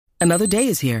Another day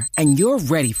is here, and you're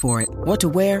ready for it. What to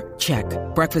wear? Check.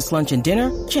 Breakfast, lunch, and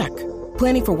dinner? Check.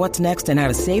 Planning for what's next and how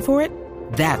to save for it?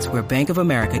 That's where Bank of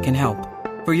America can help.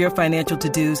 For your financial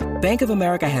to-dos, Bank of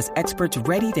America has experts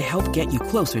ready to help get you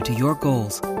closer to your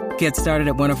goals. Get started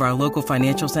at one of our local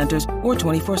financial centers or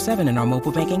 24/7 in our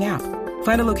mobile banking app.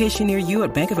 Find a location near you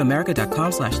at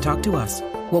bankofamerica.com/talktous.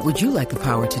 What would you like the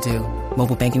power to do?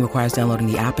 Mobile banking requires downloading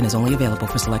the app and is only available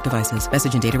for select devices.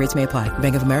 Message and data rates may apply.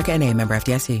 Bank of America N.A., member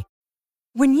FDIC.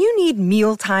 When you need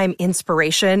mealtime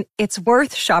inspiration, it's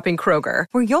worth shopping Kroger,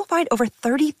 where you'll find over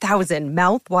 30,000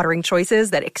 mouth-watering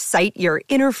choices that excite your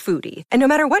inner foodie. And no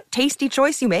matter what tasty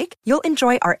choice you make, you'll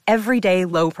enjoy our everyday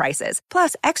low prices,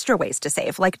 plus extra ways to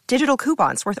save, like digital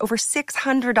coupons worth over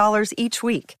 $600 each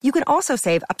week. You can also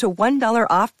save up to $1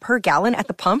 off per gallon at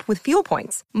the pump with fuel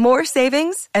points. More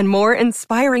savings and more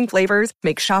inspiring flavors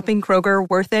make shopping Kroger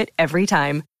worth it every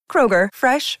time. Kroger,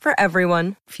 fresh for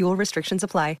everyone. Fuel restrictions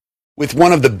apply. With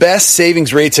one of the best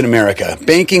savings rates in America,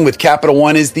 banking with Capital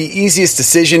One is the easiest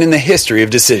decision in the history of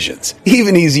decisions.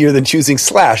 Even easier than choosing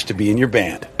Slash to be in your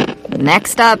band.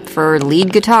 Next up for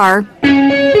lead guitar.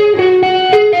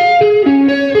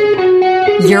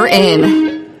 You're in.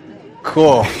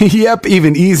 Cool. Yep,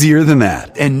 even easier than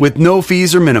that. And with no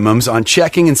fees or minimums on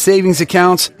checking and savings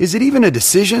accounts, is it even a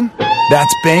decision?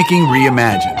 That's banking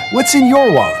reimagined. What's in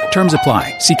your wallet? Terms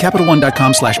apply. See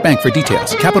CapitalOne.com/bank for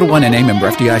details. Capital One N.A. member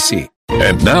FDIC.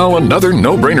 And now another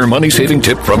no-brainer money-saving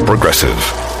tip from Progressive.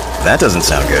 That doesn't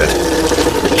sound good.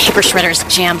 Paper shredder's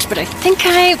jammed, but I think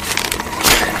I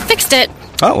fixed it.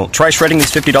 Oh, well, try shredding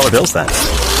these $50 bills then.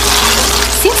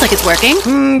 Seems like it's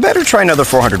working. Better try another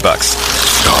 $400.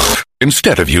 Stop.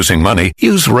 Instead of using money,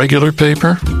 use regular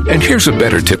paper. And here's a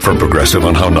better tip from Progressive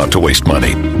on how not to waste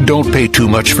money. Don't pay too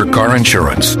much for car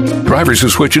insurance. Drivers who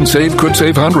switch and save could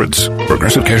save hundreds.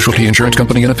 Progressive Casualty Insurance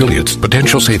Company and Affiliates.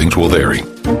 Potential savings will vary.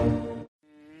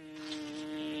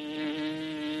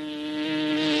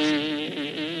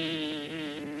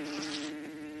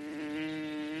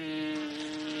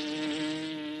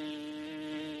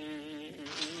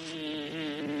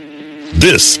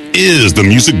 This is the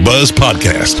Music Buzz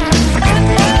Podcast.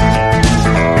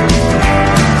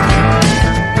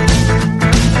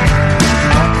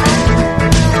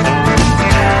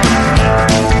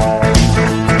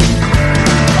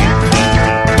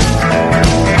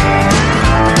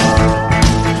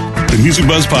 The Music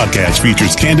Buzz Podcast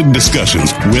features candid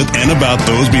discussions with and about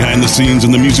those behind the scenes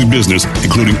in the music business,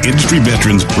 including industry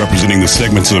veterans representing the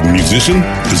segments of musician,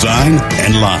 design,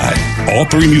 and live. All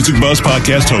three Music Buzz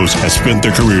Podcast hosts have spent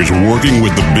their careers working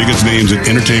with the biggest names in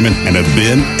entertainment and have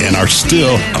been and are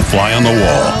still a fly on the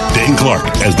wall. Dane Clark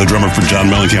as the drummer for John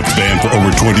Mellencamp's band for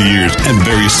over 20 years and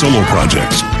various solo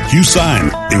projects. Hugh Syme,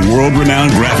 a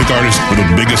world-renowned graphic artist for the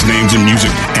biggest names in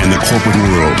music and the corporate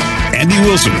world. Andy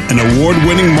Wilson, an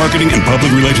award-winning marketing and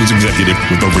public relations executive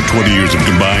with over 20 years of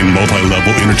combined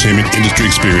multi-level entertainment industry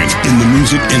experience in the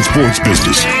music and sports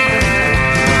business.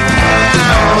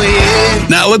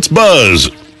 Now let's buzz.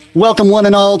 Welcome one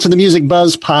and all to the Music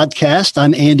Buzz Podcast.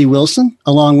 I'm Andy Wilson,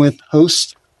 along with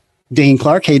host Dane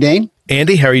Clark. Hey, Dane.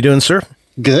 Andy, how are you doing, sir?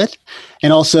 Good.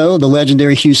 And also the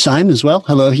legendary Hugh Syme as well.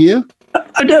 Hello, Hugh.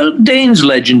 Dane's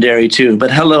legendary too,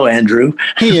 but hello, Andrew.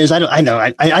 He is. I know.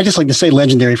 I just like to say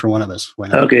legendary for one of us.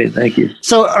 Okay, thank you.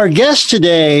 So our guest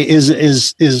today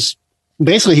is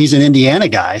basically he's an Indiana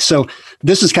guy. So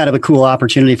this is kind of a cool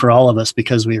opportunity for all of us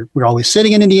because we're always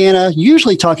sitting in Indiana,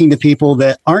 usually talking to people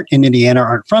that aren't in Indiana,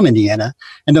 aren't from Indiana.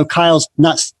 And though Kyle's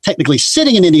not technically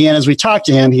sitting in Indiana as we talk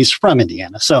to him, he's from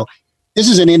Indiana. So this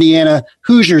is an Indiana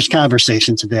Hoosiers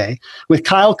conversation today with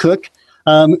Kyle Cook.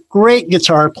 Great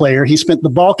guitar player. He spent the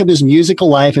bulk of his musical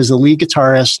life as the lead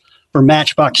guitarist for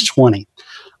Matchbox 20,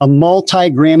 a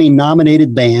multi-Grammy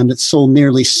nominated band that sold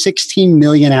nearly 16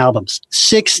 million albums,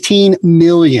 16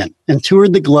 million, and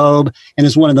toured the globe and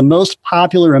is one of the most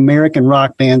popular American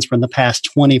rock bands from the past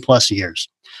 20 plus years.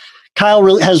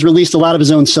 Kyle has released a lot of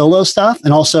his own solo stuff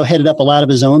and also headed up a lot of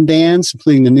his own bands,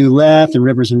 including The New Left and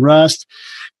Rivers and Rust.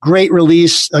 Great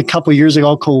release a couple years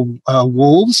ago called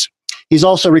Wolves. He's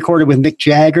also recorded with Mick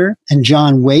Jagger and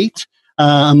John Waite,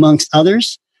 amongst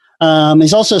others.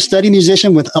 He's also a study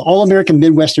musician with an all-American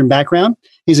Midwestern background.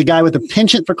 He's a guy with a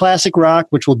penchant for classic rock,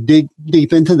 which we'll dig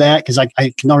deep into that because I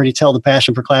can already tell the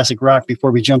passion for classic rock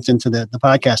before we jumped into the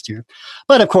podcast here.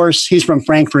 But, of course, he's from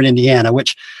Frankfort, Indiana,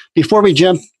 which before we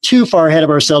jump too far ahead of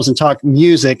ourselves and talk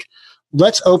music,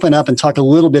 let's open up and talk a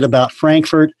little bit about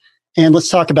Frankfort, and let's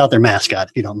talk about their mascot,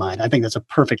 if you don't mind. I think that's a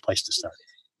perfect place to start.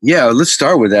 Yeah, let's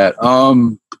start with that.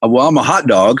 Well, I'm a hot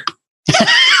dog.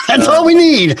 That's all we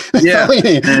need. That's yeah. all we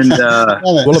need. And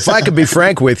well, if I could be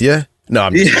frank with you, no,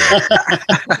 I'm just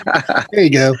there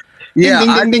you go. Yeah, Ding,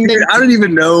 ding, ding, ding, ding. I don't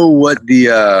even know what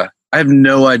I have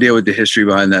no idea what the history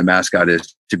behind that mascot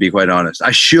is, to be quite honest.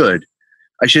 I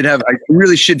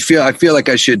really should feel, I feel like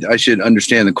I should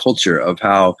understand the culture of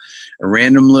how a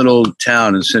random little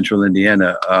town in central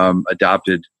Indiana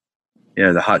adopted,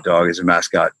 the hot dog as a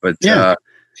mascot. But there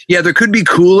could be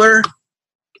cooler,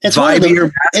 it's one of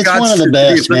the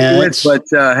best, man. But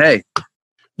hey.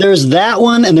 There's that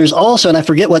one, and there's also, and I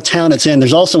forget what town it's in,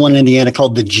 there's also one in Indiana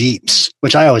called the Jeeps,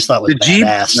 which I always thought was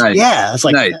badass. Nice. Yeah, it's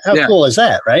like, how cool is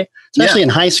that, right? Especially in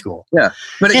high school. Yeah.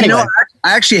 But anyway.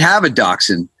 I actually have a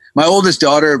dachshund. My oldest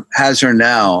daughter has her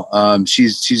now.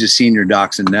 She's a senior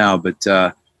dachshund now, but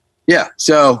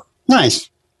so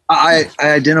nice. I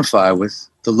identify with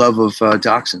the love of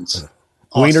dachshunds.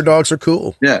 Awesome. Wiener dogs are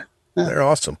cool. Yeah. They're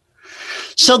awesome.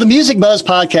 So the Music Buzz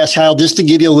podcast, Kyle, just to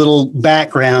give you a little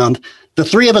background, the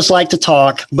three of us like to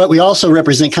talk, but we also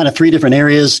represent kind of three different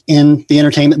areas in the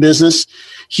entertainment business.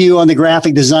 Hugh on the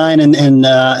graphic design and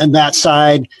that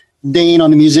side, Dane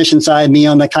on the musician side, me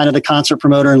on the kind of the concert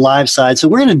promoter and live side. So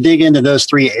we're going to dig into those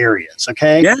three areas.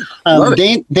 Okay. Yeah.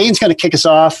 Dane's going to kick us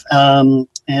off and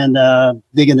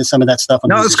dig into some of that stuff.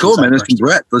 No, that's cool, man. Listen,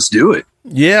 Brett, let's do it.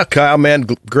 Yeah, Kyle, man,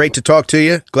 great to talk to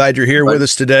you. Glad you're here with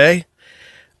us today.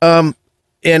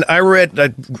 And I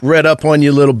read up on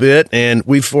you a little bit, and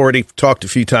we've already talked a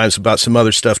few times about some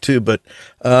other stuff too. But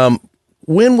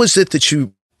when was it that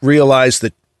you realized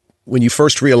that when you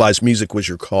first realized music was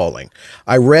your calling?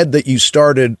 I read that you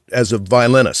started as a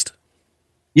violinist.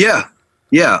 Yeah.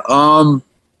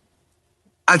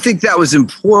 I think that was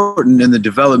important in the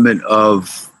development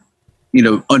of,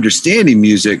 understanding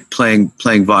music, playing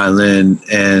violin,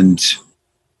 and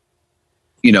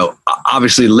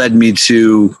obviously led me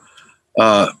to.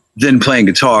 Then playing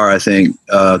guitar, I think,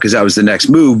 because that was the next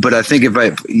move. But I think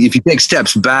if you take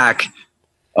steps back,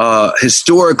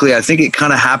 historically, I think it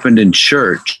kind of happened in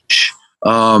church.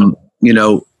 My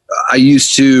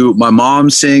mom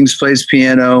sings, plays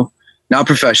piano, not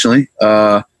professionally.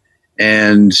 My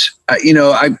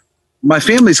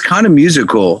family's kind of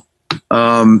musical,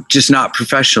 just not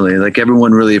professionally. Like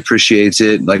everyone really appreciates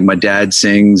it. Like my dad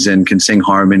sings and can sing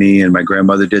harmony, and my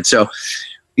grandmother did. So,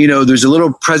 there's a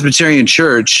little Presbyterian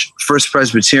church, First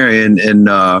Presbyterian in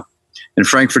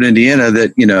Frankfort, Indiana,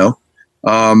 that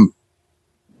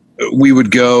we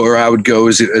would go, or I would go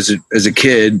as a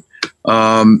kid,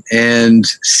 and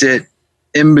sit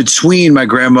in between my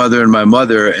grandmother and my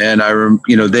mother, and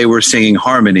they were singing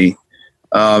harmony,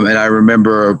 and I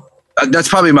remember that's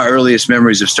probably my earliest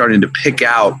memories of starting to pick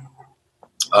out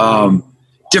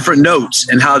different notes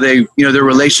and how they, their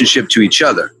relationship to each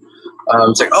other.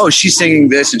 It's like, oh, she's singing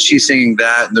this and she's singing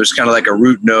that. And there's kind of like a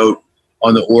root note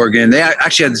on the organ. They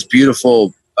actually had this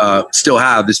beautiful, still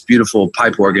have this beautiful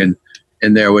pipe organ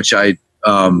in there, which I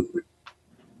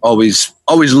always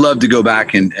love to go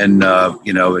back and in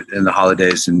the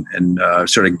holidays and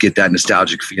sort of get that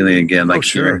nostalgic feeling again, like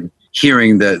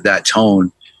hearing that tone.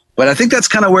 But I think that's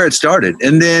kind of where it started.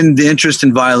 And then the interest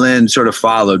in violin sort of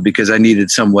followed because I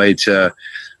needed some way to,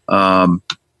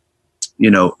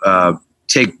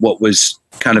 take what was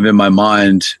kind of in my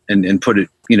mind and put it,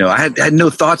 I had no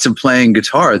thoughts of playing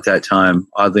guitar at that time,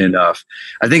 oddly enough.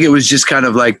 I think it was just kind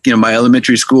of like, my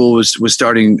elementary school was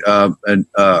starting an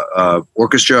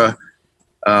orchestra.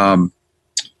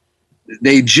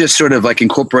 They just sort of like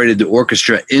incorporated the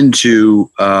orchestra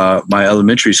into my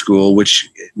elementary school, which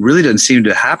really doesn't seem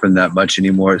to happen that much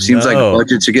anymore. It seems like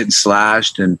budgets are getting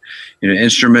slashed and,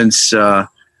 instruments, are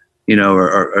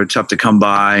tough to come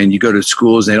by, and you go to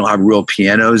schools and they don't have real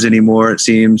pianos anymore, it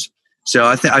seems. So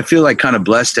I feel like kind of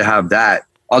blessed to have that.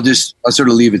 I'll sort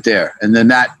of leave it there. And then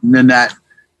that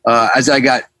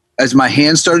as my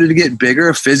hands started to get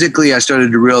bigger physically, I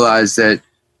started to realize that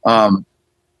I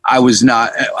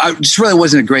just really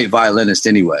wasn't a great violinist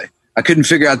anyway. I couldn't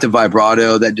figure out the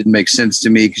vibrato. That didn't make sense to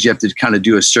me because you have to kind of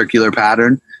do a circular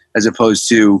pattern as opposed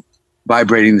to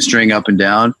vibrating the string up and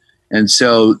down. And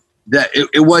so that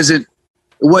it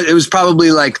was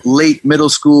probably like late middle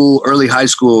school, early high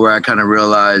school where I kind of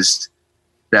realized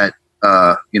that,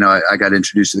 I got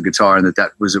introduced to the guitar and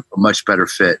that was a much better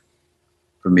fit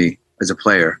for me as a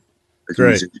player.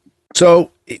 Great.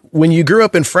 So when you grew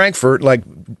up in Frankfort, like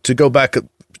to go back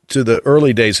to the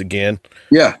early days again.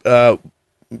 Yeah.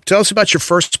 Tell us about your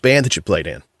first band that you played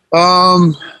in.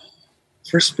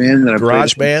 First band that I played in.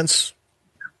 Garage bands?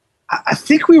 I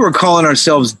think we were calling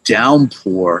ourselves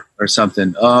Downpour or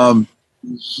something.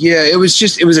 It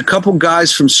was a couple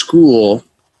guys from school,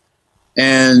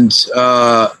 and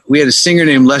we had a singer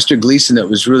named Lester Gleason that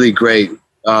was really great.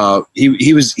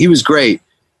 He was great,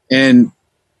 and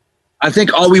I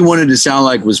think all we wanted to sound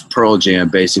like was Pearl Jam,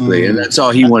 basically, and that's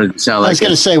all he wanted to sound like. I was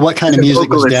going to say, what kind of music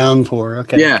was down for?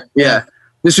 Okay. Yeah.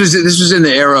 This was in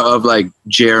the era of like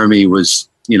Jeremy was,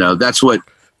 that's what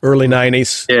early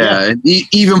 90s. Yeah, and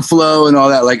Even Flow and all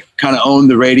that, like kind of owned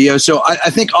the radio. So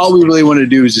I think all we really wanted to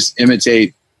do is just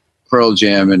imitate Pearl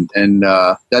Jam, and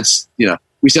that's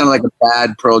we sounded like a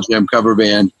bad Pearl Jam cover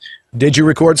band. Did you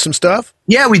record some stuff?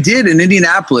 Yeah, we did in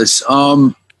Indianapolis.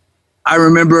 I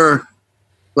remember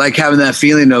like having that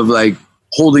feeling of like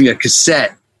holding a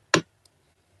cassette,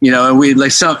 and we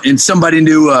like somebody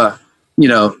knew,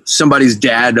 somebody's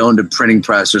dad owned a printing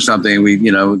press or something. And we,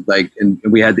 and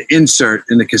we had the insert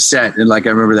in the cassette. And like, I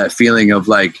remember that feeling of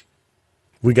like,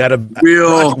 we got a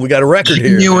record here.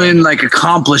 Genuine like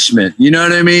accomplishment. You know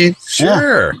what I mean?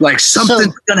 Sure. Like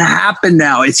something's going to happen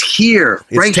now. It's here.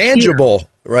 It's right tangible. Here.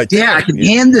 Right there. Yeah, I can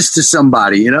hand this to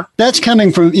somebody, That's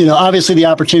coming from, obviously the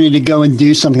opportunity to go and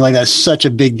do something like that is such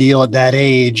a big deal at that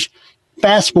age.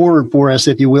 Fast forward for us,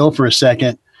 if you will, for a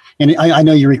second. And I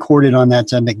know you recorded on that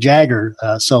Mick Jagger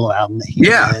solo album that he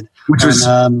did. Which was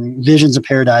Visions of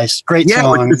Paradise. Great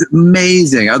song. Which was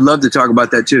amazing. I'd love to talk about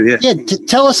that too. Yeah.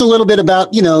 Tell us a little bit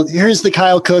about, here's the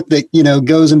Kyle Cook that,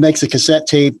 goes and makes a cassette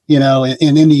tape,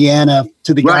 in Indiana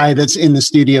to the guy that's in the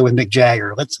studio with Mick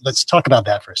Jagger. Let's talk about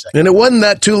that for a second. And it wasn't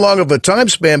that too long of a time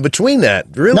span between that,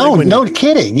 really. No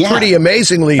kidding. Yeah. Pretty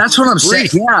amazingly. That's what I'm saying.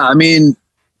 Yeah. I mean,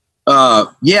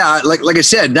 like I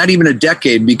said, not even a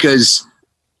decade, because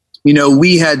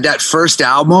we had that first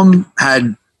album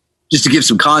just to give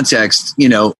some context,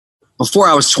 before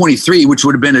I was 23, which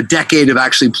would have been a decade of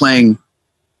actually playing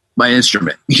my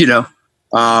instrument, before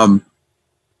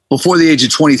the age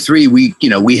of 23,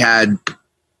 we had,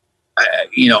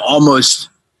 almost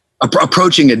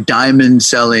approaching a diamond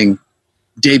selling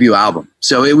debut album.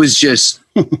 So it was just,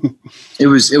 it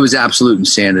was absolute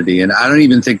insanity. And I don't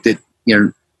even think that,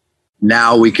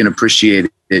 now we can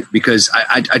appreciate it, because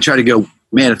I try to go,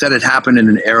 man, if that had happened in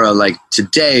an era like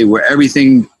today where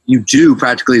everything you do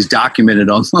practically is documented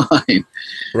online.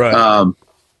 Right. So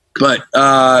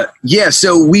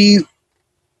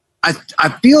I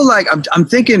feel like I'm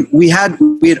thinking we had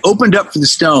opened up for the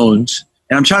Stones,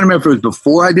 and I'm trying to remember if it was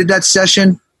before I did that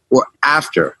session or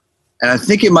after. And I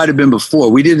think it might've been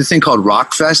before. We did a thing called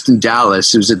Rockfest in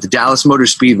Dallas. It was at the Dallas Motor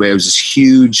Speedway. It was this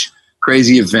huge,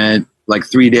 crazy event, like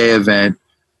 3-day event.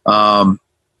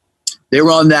 They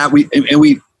were on that.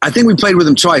 I think we played with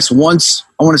them twice. Once,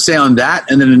 I want to say, on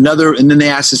that, and then another, and then they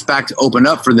asked us back to open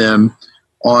up for them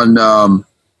on, I'm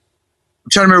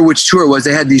trying to remember which tour it was.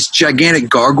 They had these gigantic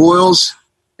gargoyles,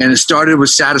 and it started with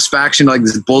Satisfaction, like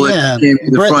this bullet came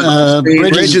to the front.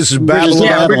 Bridges of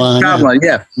Babylon.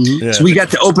 Yeah. Mm-hmm. Yeah. So we got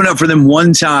to open up for them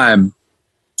one time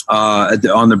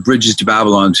on the Bridges to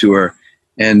Babylon tour.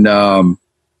 And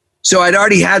so I'd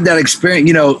already had that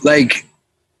experience,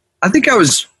 I think I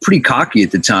was pretty cocky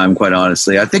at the time, quite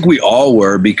honestly. I think we all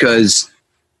were, because,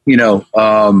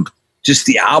 just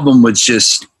the album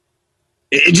was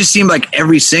it just seemed like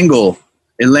every single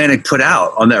Atlantic put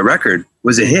out on that record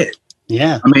was a hit.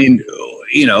 Yeah. I mean,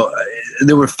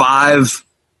 there were 5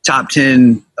 top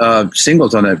 10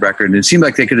 singles on that record, and it seemed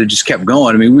like they could have just kept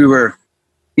going. I mean,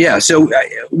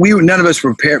 none of us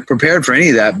were prepared for any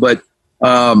of that, but,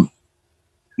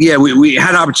 we had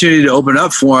an opportunity to open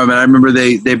up for them. And I remember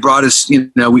they brought us,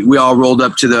 we all rolled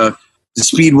up to the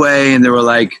Speedway, and there were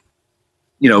like,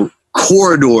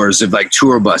 corridors of like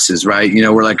tour buses, right?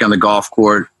 We're like on the golf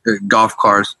cars,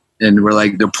 and we're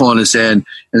like, they're pulling us in,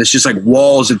 and it's just like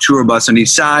walls of tour bus on each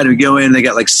side. And we go in, and they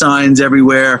got like signs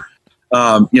everywhere.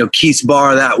 Keith's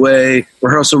bar that way,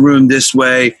 rehearsal room this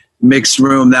way, mixed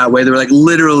room that way. They were like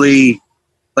literally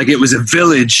like it was a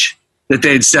village that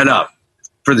they had set up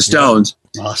for the Stones.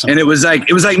 Awesome. And it was like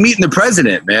meeting the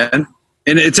president, man.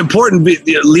 And it's important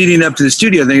leading up to the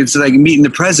studio thing. It's like meeting the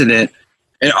president.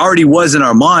 It already was in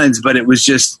our minds, but it was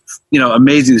just,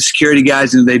 amazing. The security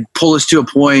guys, and they'd pull us to a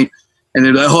point, and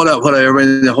they'd be like, hold up,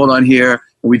 everybody, hold on here.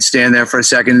 And we'd stand there for a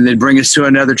second, and they'd bring us to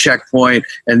another checkpoint.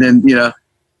 And then,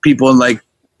 people in like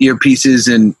earpieces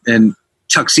and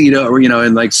tuxedo, or,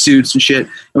 in like suits and shit.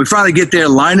 And we finally get there,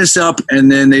 line us up,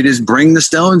 and then they just bring the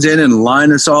Stones in and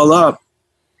line us all up.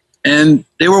 And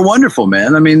they were wonderful,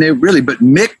 man. I mean, but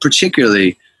Mick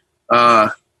particularly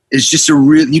is just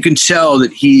you can tell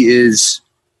that he is,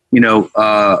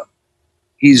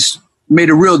 he's made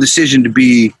a real decision to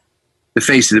be the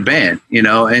face of the band,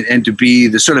 and to be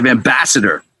the sort of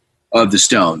ambassador of the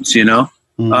Stones,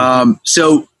 Mm-hmm.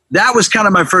 So that was kind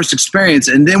of my first experience.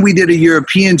 And then we did a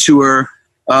European tour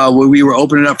where we were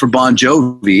opening up for Bon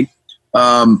Jovi.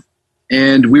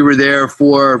 And we were there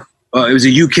for, it was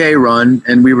a UK run,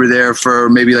 and we were there for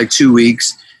maybe like 2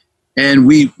 weeks. and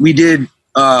we did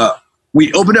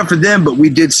we opened up for them, but we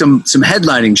did some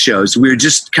headlining shows. We were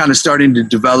just kind of starting to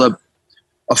develop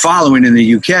a following in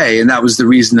the UK, and that was the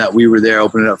reason that we were there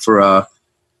opening up for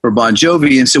Bon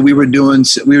Jovi. And so we were doing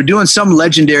some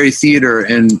legendary theater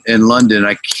in London.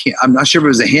 I'm not sure if it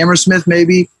was the Hammersmith,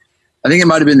 maybe. I think it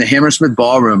might have been the Hammersmith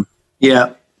Ballroom.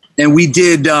 Yeah. And we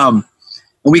did, and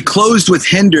we closed with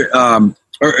or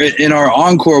in our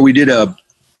encore, we did a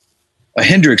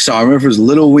Hendrix song. I remember if it was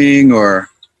Little Wing or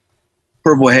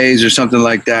Purple Haze or something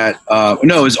like that.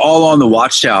 No, it was All on the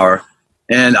Watchtower.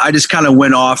 And I just kind of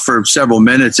went off for several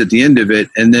minutes at the end of it.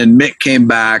 And then Mick came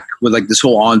back with like this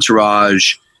whole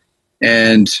entourage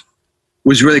and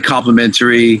was really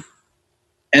complimentary.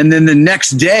 And then the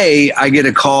next day I get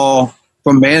a call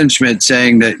from management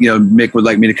saying that, Mick would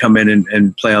like me to come in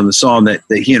and play on the song that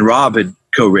he and Rob had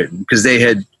co-written, because they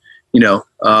had,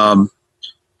 I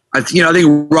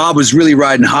think Rob was really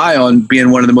riding high on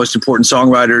being one of the most important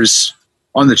songwriters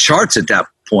on the charts at that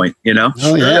point,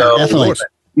 Oh yeah, definitely.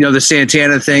 The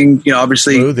Santana thing,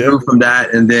 obviously grew from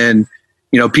that. And then,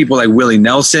 people like Willie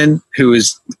Nelson, who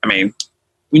is, when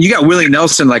you got Willie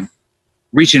Nelson, like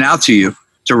reaching out to you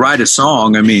to write a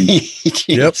song,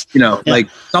 yep. like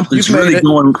something's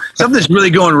really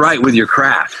going right with your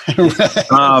craft.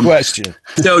 Question.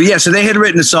 So they had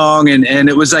written a song and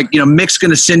it was like, Mick's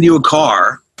going to send you a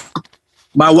car.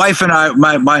 My wife and I,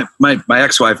 my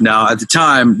ex-wife now at the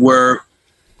time, were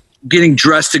getting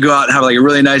dressed to go out and have like a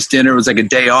really nice dinner. It was like a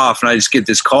day off. And I just get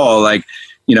this call, like,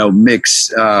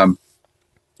 Mick's,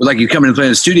 like, you come in and play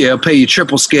in the studio, he'll pay you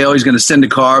triple scale. He's going to send a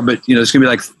car, but it's going to be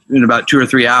like in about 2 or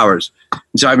 3 hours.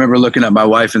 And so I remember looking at my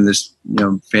wife in this,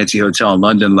 fancy hotel in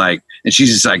London, like, and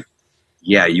she's just like,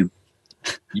 yeah,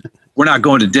 we're not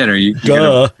going to dinner.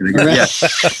 Yeah.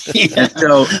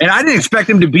 And I didn't expect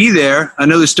him to be there. I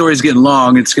know the story's getting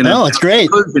long. It's great.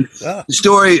 The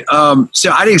story.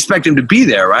 So I didn't expect him to be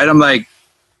there. Right. I'm like,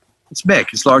 it's Mick.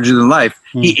 It's larger than life.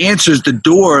 He answers the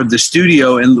door of the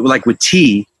studio and like with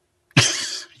tea,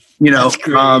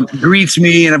 greets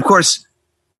me. And of course,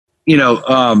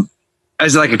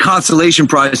 as like a consolation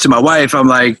prize to my wife, I'm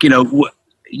like,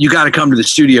 you got to come to the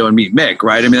studio and meet Mick,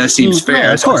 right? That seems fair.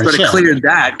 Yeah, of course, so I sort of cleared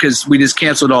that because we just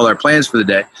canceled all our plans for the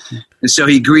day. And so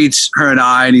he greets her and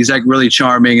I, and he's like really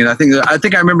charming. And I think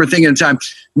I remember thinking at the time,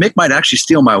 Mick might actually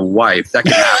steal my wife. That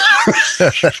could happen.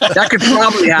 That could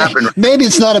probably happen. Maybe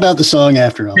it's not about the song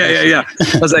after all. Yeah.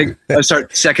 I was like, I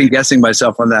start second guessing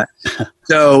myself on that.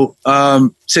 So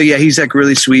yeah, he's like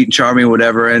really sweet and charming,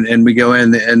 whatever. And we go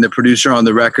in, and the producer on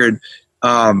the record,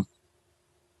 they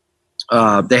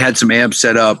had some amps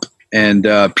set up, and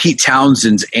Pete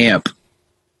Townshend's amp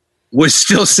was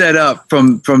still set up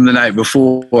from the night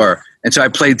before. And so I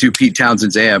played through Pete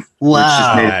Townshend's amp, which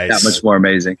just made it that much more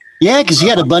amazing. Yeah, because you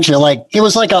had a bunch of it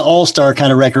was like an all-star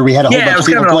kind of record. We had a whole bunch of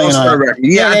people playing on it. Record.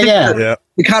 Yeah.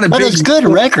 The kind of but it's a good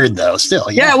record, though, still.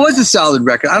 Yeah, it was a solid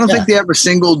record. I don't think they ever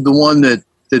singled the one that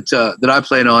I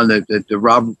played on that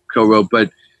Rob co-wrote, but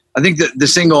I think the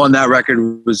single on that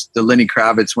record was the Lenny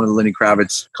Kravitz, one of the Lenny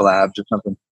Kravitz collabs or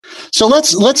something. So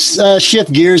let's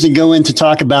shift gears and go into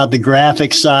talk about the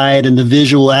graphic side and the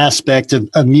visual aspect of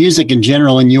music in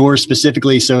general, and yours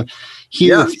specifically. So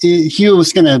Hugh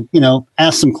was going to,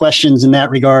 ask some questions in that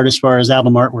regard as far as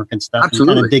album artwork and stuff.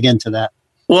 Absolutely. And kind of dig into that.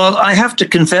 Well, I have to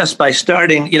confess by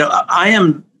starting, I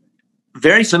am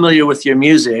very familiar with your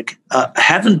music.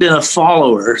 Haven't been a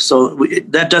follower, so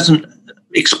that doesn't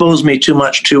expose me too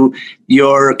much to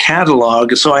your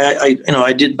catalog. So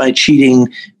I did my cheating.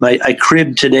 I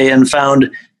cribbed today and found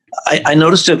I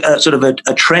noticed a sort of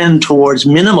a trend towards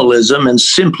minimalism and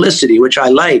simplicity, which I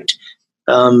liked.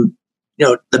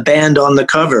 The band on the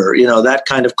cover, that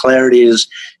kind of clarity is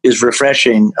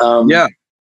refreshing.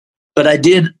 But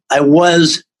I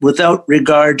was, without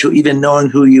regard to even knowing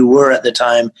who you were at the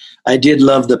time, I did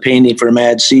love the painting for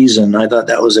Mad Season. I thought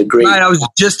that was a great. Right, I was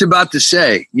just about to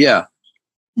say, yeah.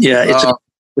 Yeah, it's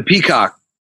the peacock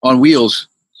on wheels.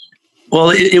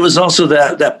 Well, it was also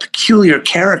that peculiar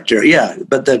character,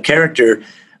 but the character,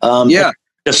 the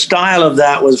style of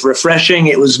that was refreshing.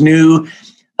 It was new,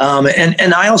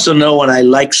 and I also know when I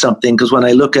like something, because when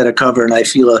I look at a cover and I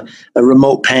feel a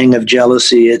remote pang of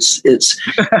jealousy, it's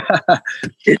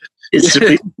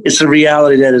a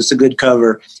reality that it's a good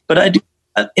cover. But I do,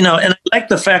 and I like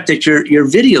the fact that your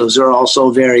videos are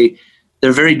also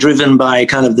they're very driven by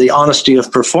kind of the honesty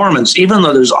of performance, even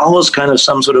though there's always kind of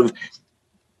some sort of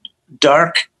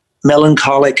dark,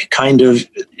 melancholic kind of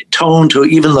tone to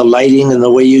even the lighting and the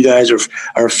way you guys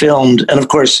are filmed. And of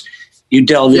course, you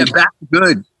delve into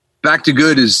Back to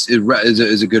Good is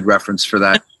a good reference for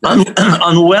that.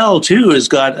 Unwell too has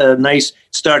got a nice,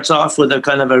 starts off with a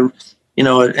kind of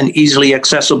an easily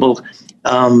accessible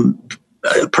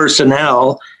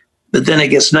personnel. But then it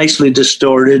gets nicely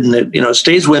distorted, and it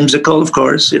stays whimsical, of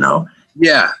course.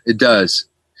 Yeah, it does.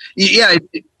 Yeah,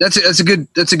 that's a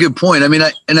good point. I mean,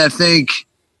 I think,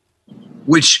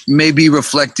 which may be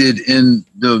reflected in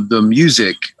the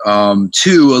music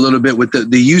too, a little bit with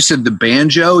the use of the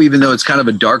banjo, even though it's kind of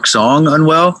a dark song,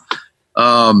 Unwell.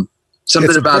 Something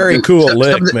it's about a very cool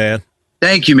lick, man.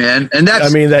 Thank you, man. And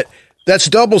that's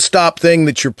double stop thing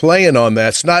that you're playing on.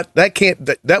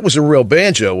 That was a real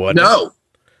banjo, wasn't it? No,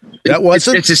 that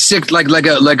wasn't. It's a six like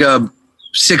a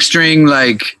 6-string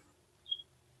like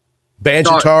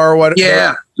banjo guitar or what?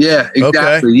 Yeah, exactly.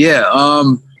 Okay. Yeah.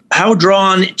 How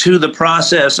drawn to the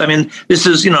process? I mean, this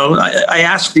is, I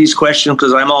ask these questions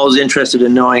because I'm always interested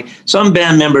in knowing. Some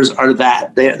band members are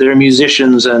they're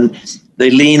musicians and they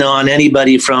lean on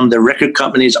anybody from the record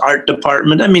company's art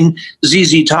department. I mean,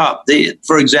 ZZ Top,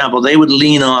 for example, they would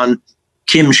lean on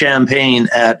Kim Champagne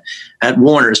at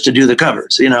Warner's to do the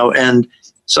covers, and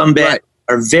some bands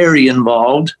are very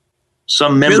involved.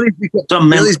 Some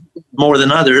members more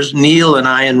than others. Neil and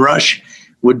I and Rush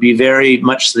would be very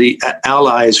much the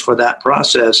allies for that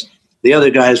process. The other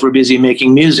guys were busy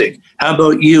making music. How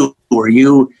about you? Were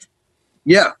you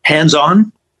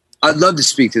hands-on? I'd love to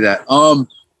speak to that.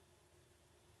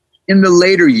 In the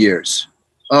later years,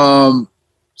 so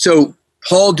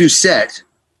Paul Doucette,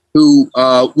 who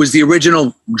was the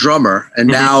original drummer and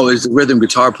now is the rhythm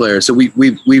guitar player. So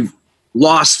we've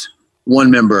lost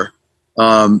one member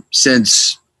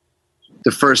since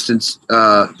the first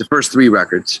 3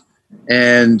 records.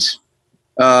 And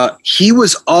he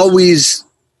was always,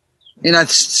 and I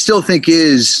still think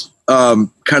is,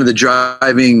 kind of the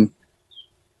driving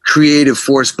creative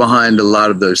force behind a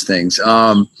lot of those things.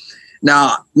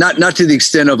 Now, not to the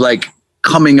extent of like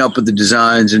coming up with the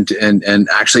designs and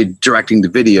actually directing the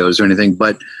videos or anything,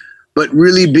 but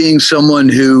really being someone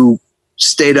who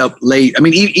stayed up late. I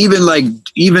mean,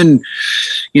 even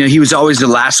he was always the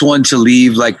last one to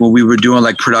leave. Like when we were doing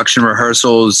like production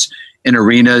rehearsals in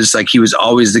arenas, like he was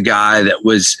always the guy that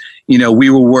was, we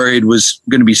were worried was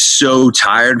going to be so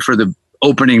tired for the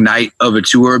opening night of a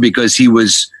tour because he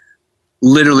was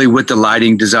literally with the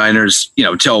lighting designers,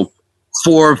 till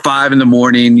 4 or 5 in the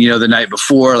morning, the night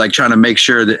before, like trying to make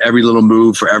sure that every little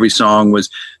move for every song was.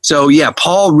 So yeah,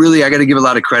 Paul really, I got to give a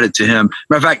lot of credit to him.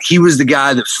 Matter of fact, he was the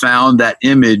guy that found that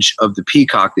image of the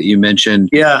peacock that you mentioned.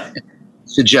 Yeah.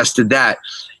 Suggested that.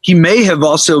 He may have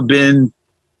also been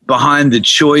behind the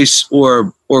choice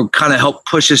or kind of helped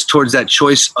push us towards that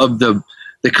choice of the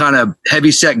kind of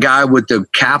heavy set guy with the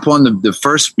cap on the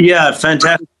first. Yeah.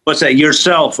 Fantastic. What's that?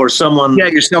 Yourself or someone? Yeah.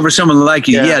 Yourself or someone like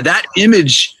you. Yeah. That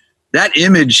image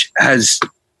has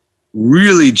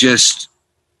really just,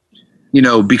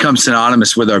 become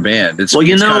synonymous with our band. It's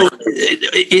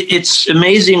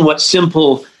amazing what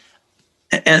simple,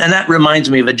 and that reminds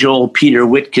me of a Joel Peter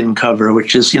Whitkin cover,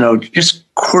 which is, just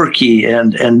quirky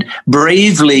and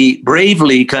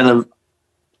bravely kind of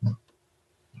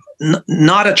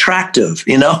not attractive,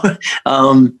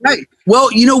 Right. Well,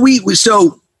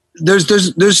 there's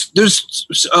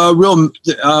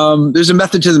a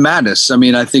method to the madness. I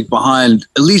mean, I think behind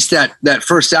at least that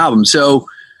first album. So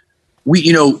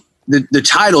the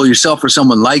title Yourself or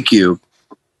Someone Like You.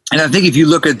 And I think if you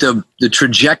look at the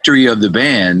trajectory of the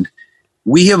band,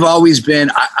 we have always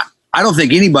been, I don't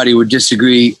think anybody would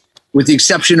disagree, with the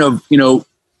exception of,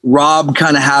 Rob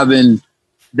kind of having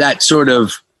that sort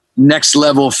of next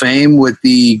level fame with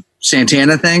the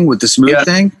Santana thing, with the Smooth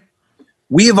thing.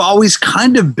 We have always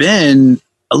kind of been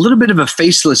a little bit of a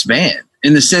faceless band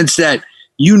in the sense that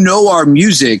our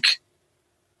music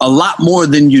a lot more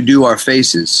than you do our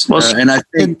faces. And I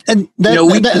think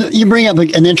you bring up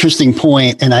an interesting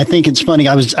point, and I think it's funny.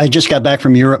 I just got back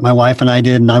from Europe, my wife and I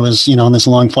did, and I was on this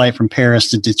long flight from Paris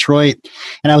to Detroit,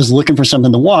 and I was looking for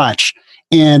something to watch,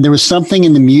 and there was something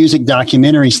in the music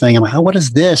documentaries thing. I'm like, what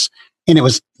is this? And it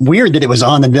was weird that it was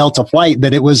on the Delta flight,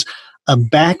 but it was a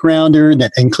backgrounder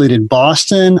that included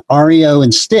Boston, REO,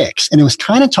 and Styx. And it was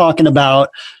kind of talking about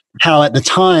how at the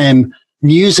time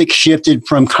music shifted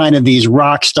from kind of these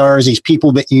rock stars, these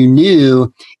people that you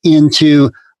knew,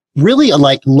 into really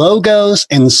like logos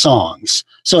and songs.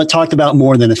 So it talked about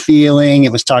More Than a Feeling.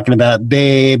 It was talking about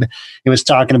Babe. It was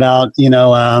talking about,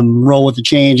 Roll with the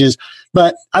Changes.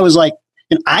 But I was like,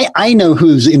 and I know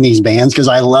who's in these bands because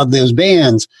I love those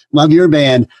bands, love your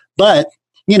band. But,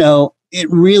 it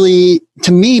really,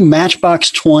 to me,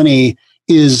 Matchbox 20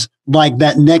 is like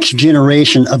that next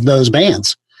generation of those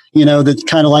bands. That's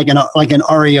kind of like an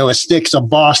REO, a Styx, a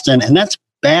Boston, and that's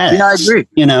bad. Yeah, I agree.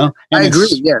 And I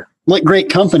agree. Yeah. what great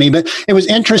company. But it was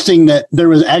interesting that there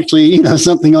was actually,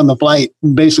 something on the flight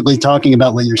basically talking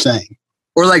about what you're saying.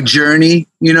 Or like Journey,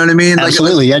 you know what I mean?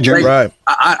 Absolutely, yeah, Journey. Right.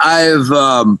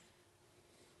 I've,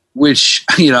 which,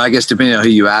 I guess depending on who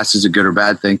you ask is a good or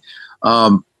bad thing.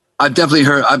 I've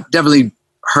definitely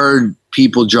heard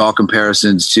people draw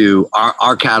comparisons to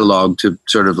our catalog to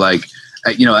sort of like,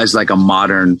 as like a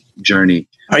modern Journey.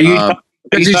 Are you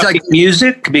talking like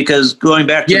music? Because going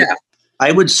back to,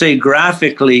 I would say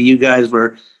graphically, you guys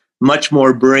were much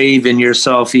more brave in your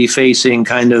self-effacing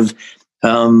kind of,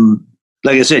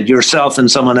 like I said, yourself and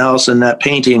someone else in that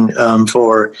painting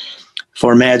for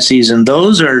Mad Season.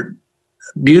 Those are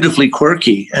beautifully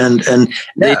quirky, and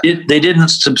they didn't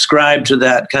subscribe to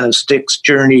that kind of Styx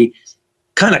Journey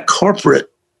kind of corporate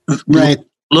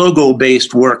logo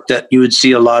based work that you would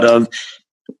see a lot of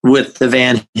with the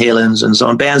Van Halens and so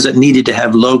on, bands that needed to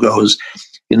have logos.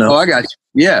 Oh, I got you.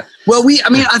 Yeah. Well,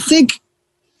 I think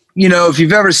if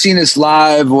you've ever seen us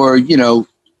live, or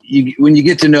when you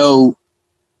get to know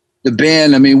the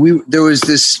band, there was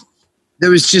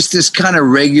just this kind of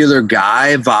regular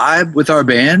guy vibe with our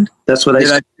band. That's what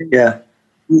I think,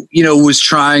 was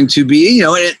trying to be,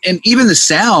 and even the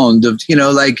sound of,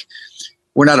 like,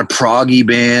 we're not a proggy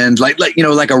band,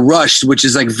 like a Rush, which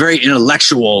is like very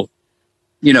intellectual,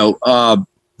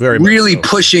 very really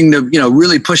pushing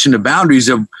the boundaries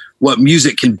of what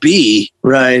music can be.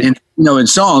 Right. And, in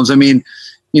songs, a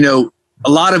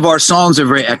lot of our songs are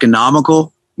very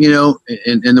economical, in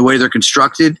the way they're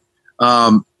constructed,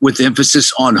 with the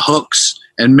emphasis on hooks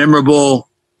and memorable,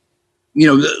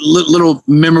 little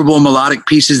memorable melodic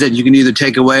pieces that you can either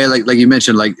take away, like you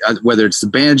mentioned, like whether it's the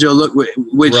banjo look,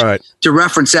 which to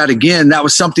reference that again, that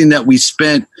was something that we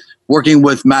spent working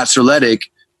with Matt Serletic,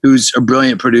 who's a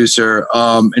brilliant producer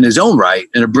in his own right,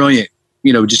 and a brilliant,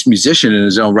 just musician in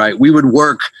his own right. We would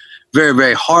work very,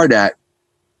 very hard at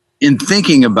in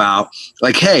thinking about,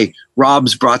 like, hey,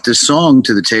 Rob's brought this song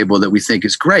to the table that we think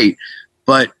is great,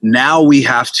 but now we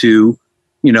have to,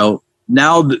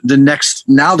 now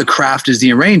the craft is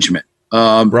the arrangement,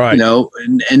 and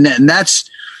that's,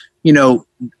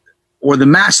 or the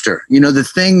master, the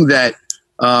thing that,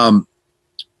 I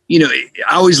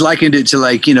always likened it to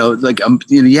like,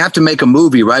 you have to make a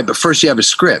movie, right? But first you have a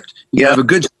script. You have a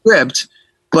good script,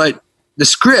 but the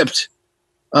script,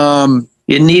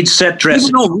 it needs set dressing.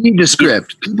 People don't read the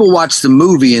script. People watch the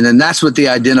movie, and then that's what they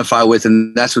identify with,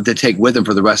 and that's what they take with them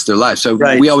for the rest of their life. So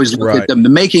we always look at the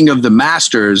making of the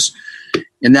masters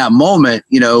in that moment,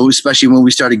 especially when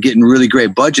we started getting really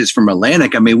great budgets from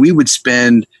Atlantic. We would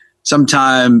spend some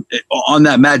time on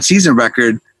that Mad Season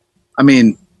record. I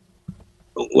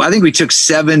think we took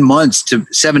 7,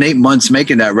 8 months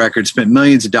making that record, spent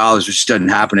millions of dollars, which doesn't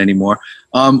happen anymore.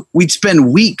 We'd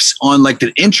spend weeks on like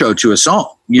the intro to a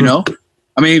song,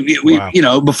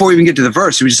 before we even get to the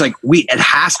verse, it was just like, it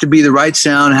has to be the right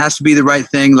sound. It has to be the right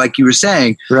thing. Like you were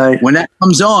saying, right. When that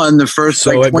comes on, the first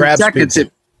 20 seconds,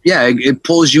 it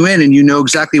pulls you in, and you know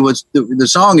exactly what the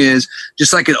song is,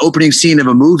 just like an opening scene of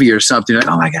a movie or something. Like,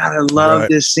 oh my God, I love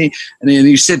this scene. And then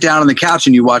you sit down on the couch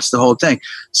and you watch the whole thing.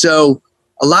 So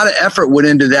a lot of effort went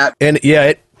into that. And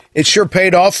it sure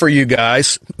paid off for you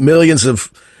guys. Millions of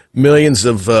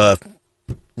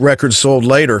records sold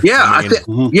later. Yeah,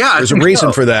 there's a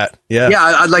reason for that. Yeah,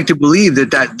 I'd like to believe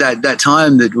that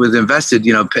time that was invested,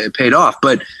 paid off.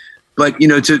 But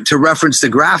to reference the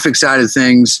graphic side of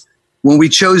things, when we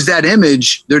chose that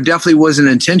image, there definitely was an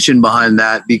intention behind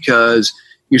that, because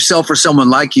yourself or someone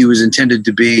like you is intended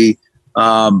to be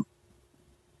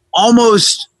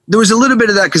almost. There was a little bit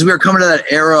of that because we were coming to that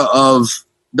era of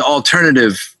the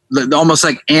alternative, almost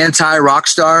like anti-rock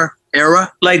star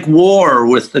era, like War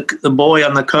with the boy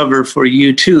on the cover for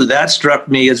U2. That struck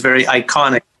me as very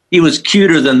iconic. He was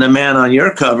cuter than the man on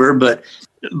your cover, but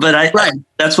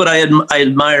that's what I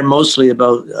admire mostly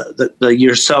about the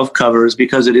yourself covers,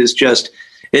 because it is just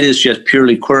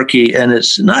purely quirky, and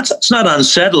it's not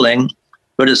unsettling,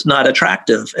 but it's not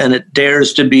attractive, and it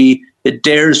dares to be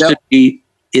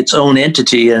its own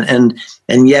entity, and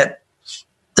yet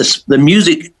the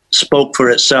music spoke for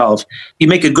itself. You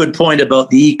make a good point about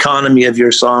the economy of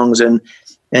your songs and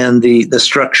the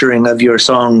structuring of your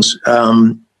songs.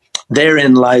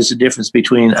 Therein lies the difference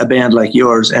between a band like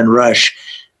yours and Rush,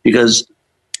 because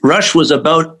Rush was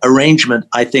about arrangement,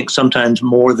 I think, sometimes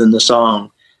more than the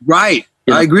song. Right.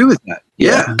 I agree with that.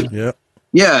 Yeah.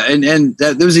 Yeah. And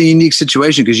there was a unique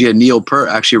situation because you had Neil Peart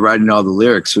actually writing all the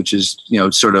lyrics, which is,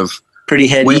 sort of pretty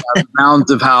heady. Way out of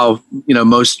bounds of how,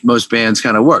 most bands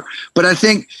kind of work. But I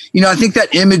think that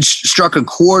image struck a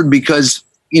chord because,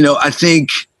 I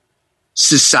think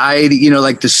society,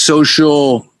 like the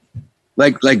social,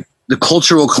 like the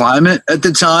cultural climate at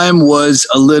the time was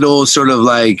a little sort of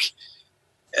like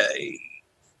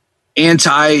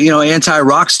anti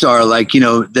rock star, like,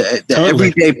 the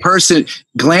everyday person,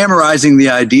 glamorizing the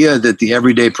idea that the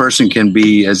everyday person can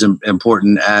be as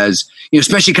important as,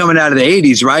 especially coming out of the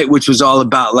 80s, right? Which was all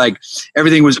about like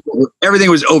everything was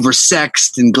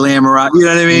oversexed and glamorized, you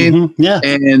know what I mean? Mm-hmm.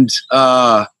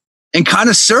 Yeah. And kind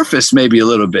of surfaced maybe a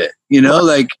little bit,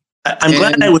 like. I'm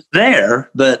glad I was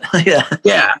there, but yeah.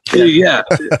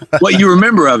 What you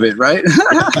remember of it, right?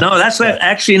 No, that's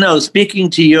actually no.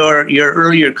 Speaking to your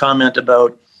earlier comment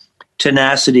about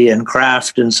tenacity and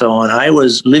craft and so on, I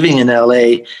was living in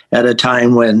LA at a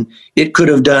time when it could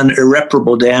have done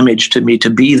irreparable damage to me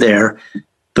to be there,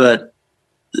 but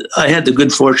I had the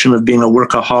good fortune of being a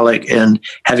workaholic and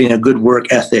having a good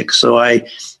work ethic. So I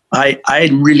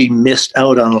really missed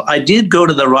out on. I did go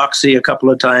to the Roxy a couple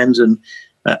of times and.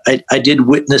 I did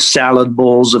witness salad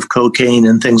bowls of cocaine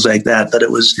and things like that, but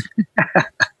it was,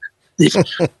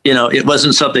 it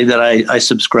wasn't something that I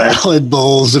subscribed. Salad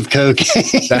bowls of cocaine.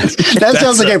 That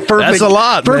sounds like a perfect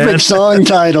man. Song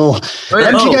title.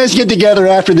 Why don't you guys get together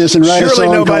after this and write a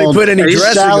song nobody called put any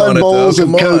dressing Salad on it, Bowls though. of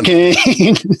Come on.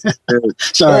 Cocaine?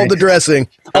 Sorry. All the dressing.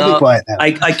 I'll be quiet now.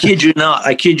 I kid you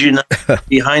not.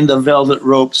 Behind the velvet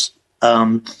ropes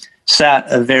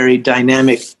sat a very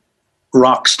dynamic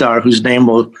rock star whose name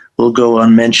will go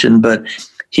unmentioned, but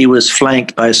he was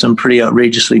flanked by some pretty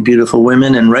outrageously beautiful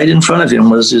women, and right in front of him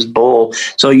was his bowl.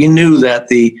 So you knew that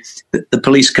the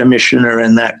police commissioner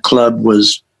and that club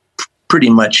was pretty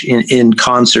much in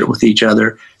concert with each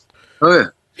other. Oh, yeah.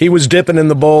 He was dipping in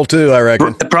the bowl too, I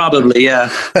reckon. Probably, yeah.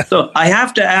 So I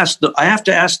have to ask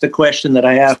the question that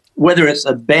I have, whether it's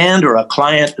a band or a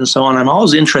client and so on. I'm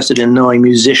always interested in knowing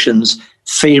musicians'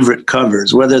 favorite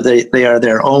covers, whether they are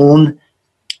their own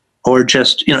or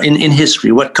just, in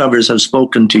history, what covers have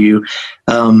spoken to you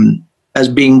as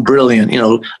being brilliant.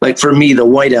 Like for me, the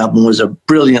White Album was a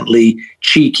brilliantly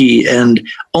cheeky, and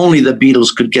only the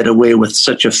Beatles could get away with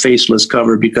such a faceless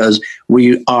cover because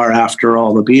we are, after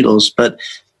all, the Beatles. But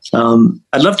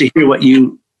I'd love to hear what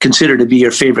you consider to be your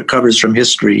favorite covers from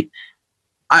history.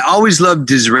 I always loved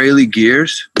Disraeli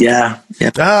Gears. Yeah.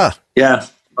 Yeah.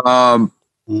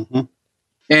 Mm-hmm.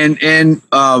 And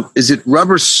is it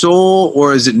Rubber Soul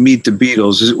or is it Meet the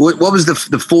Beatles? What was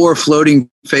the four floating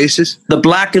faces? The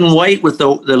black and white with the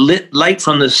lit light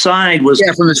from the side was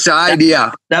from the side.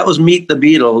 That was Meet the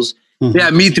Beatles. Mm-hmm. Yeah,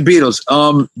 Meet the Beatles.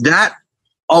 That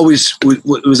always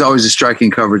was always a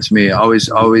striking cover to me. Always.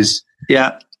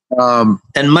 Yeah.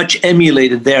 And much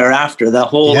emulated thereafter. The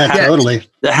whole totally.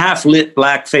 The half lit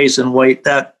black face and white.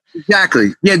 That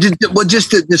exactly. Yeah.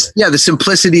 Just the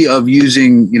simplicity of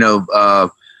using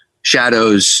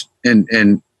shadows and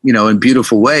in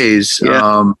beautiful ways.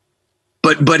 Yeah.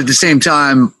 But at the same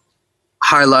time,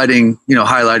 highlighting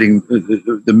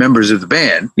the members of the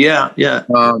band. Yeah. That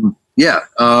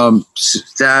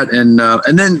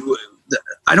and then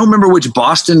I don't remember which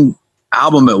Boston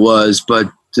album it was, but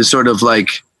to sort of like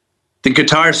the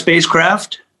guitar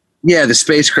Spacecraft. Yeah, the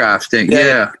Spacecraft thing.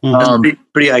 Yeah.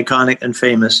 Pretty iconic and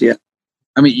famous. Yeah.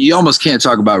 I mean, you almost can't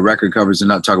talk about record covers and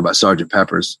not talk about Sgt.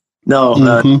 Pepper's. No.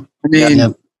 Mm-hmm. I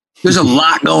mean, there's a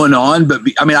lot going on, but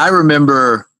I mean, I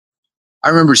remember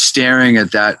staring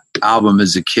at that album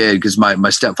as a kid because my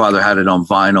stepfather had it on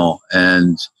vinyl,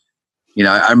 and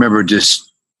I remember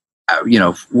just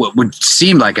what would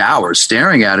seem like hours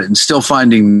staring at it and still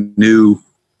finding new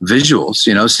visuals,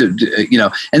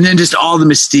 and then just all the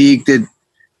mystique that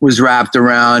was wrapped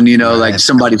around, like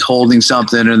somebody's holding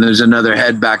something and there's another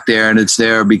head back there and it's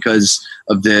there because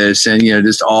of this. And,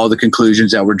 just all the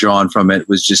conclusions that were drawn from it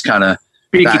was just kind of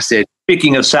fascinating.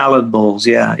 Speaking of salad bowls.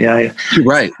 Yeah.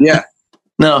 Right. Yeah.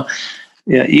 No.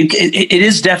 Yeah. It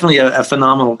is definitely a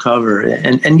phenomenal cover.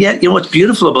 And yet, what's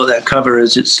beautiful about that cover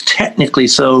is it's technically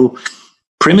so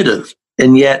primitive,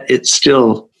 and yet it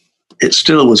still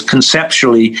was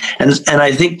conceptually. And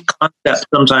I think concept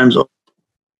sometimes,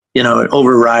 it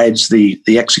overrides the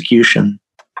execution.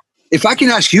 If I can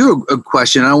ask you a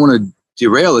question, I don't want to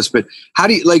derail this, but how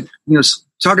do you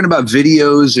talking about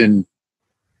videos and,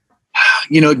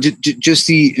 just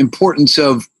the importance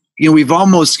of, we've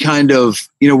almost kind of,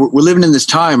 we're living in this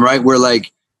time, right? Where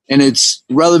and it's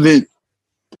relevant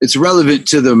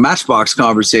to the Matchbox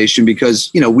conversation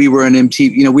because, we were an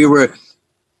MTV,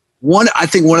 I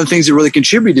think one of the things that really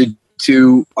contributed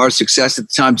to our success at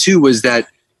the time too was that,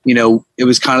 it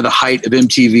was kind of the height of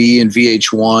MTV and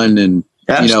VH1 and,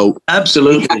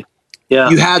 absolutely. Yeah.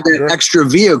 You had that extra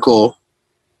vehicle.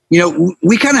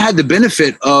 We kind of had the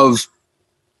benefit of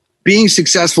being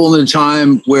successful in a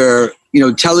time where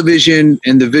television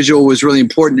and the visual was really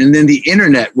important. And then the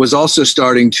internet was also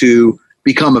starting to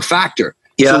become a factor.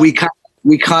 Yeah. So we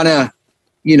kind of,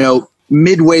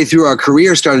 midway through our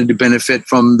career started to benefit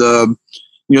from the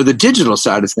digital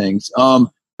side of things.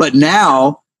 But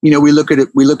now, we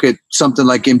look at something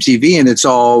like MTV and it's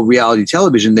all reality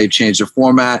television. They've changed the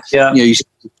format. Yeah.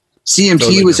 CMT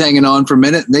Totally was hanging on for a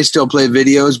minute and they still play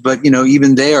videos, but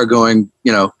even they are going,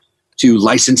 to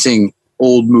licensing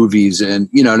old movies and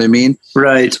you know what I mean?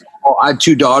 Right. I have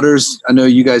 2 daughters. I know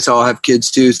you guys all have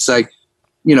kids too. It's like,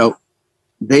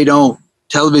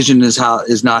 television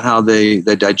is not how they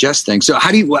digest things. So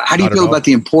how do you feel about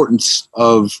the importance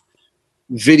of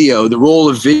video, the role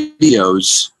of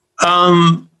videos?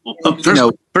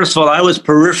 First of all, I was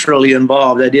peripherally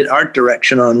involved. I did art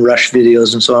direction on Rush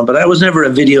videos and so on, but I was never a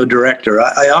video director.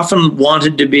 I often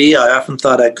wanted to be. I often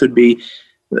thought I could be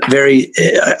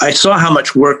I saw how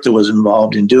much work there was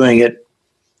involved in doing it.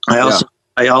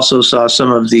 I also saw some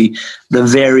of the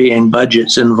varying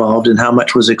budgets involved and how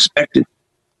much was expected.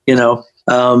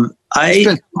 I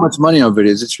spent so much money on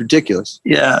videos. It's ridiculous.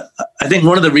 Yeah. I think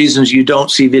one of the reasons you don't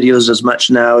see videos as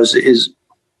much now is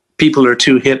people are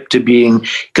too hip to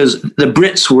because the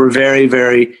Brits were very,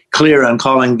 very clear on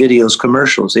calling videos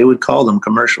commercials. They would call them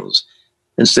commercials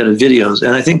instead of videos.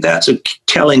 And I think that's a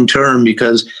telling term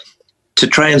because to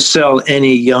try and sell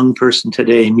any young person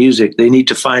today music, they need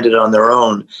to find it on their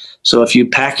own. So if you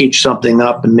package something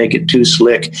up and make it too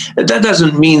slick, that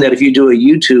doesn't mean that if you do a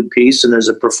YouTube piece and there's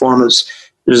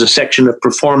a section of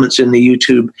performance in the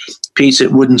YouTube piece,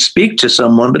 it wouldn't speak to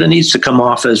someone, but it needs to come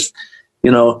off as,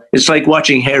 it's like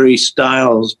watching Harry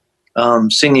Styles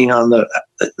singing on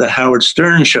the Howard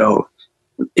Stern show.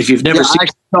 If you've never seen, I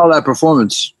saw that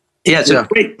performance. Yeah, it's a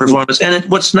great performance. And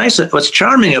what's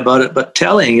charming about it, but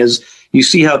telling, is you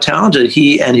see how talented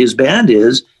he and his band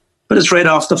is, but it's right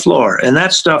off the floor. And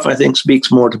that stuff, I think,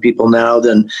 speaks more to people now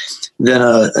than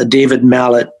a David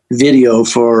Mallet video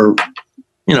for,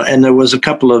 and there was a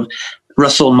couple of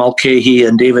Russell Mulcahy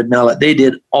and David Mallet. They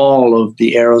did all of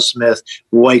the Aerosmith,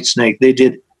 Whitesnake. They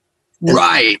did.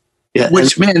 Right. Yeah.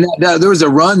 Which, there was a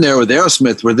run there with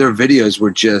Aerosmith where their videos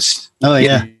were just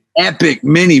epic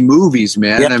mini movies,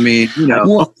 man. Yeah. I mean,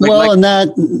 and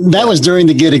that was during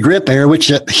the Get a Grip era,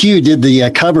 which Hugh did the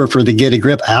cover for the Get a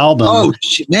Grip album. Oh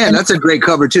man, that's a great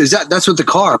cover too. That's with the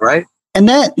car, right? And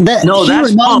that's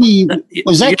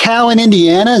was that cow in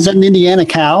Indiana? Is that an Indiana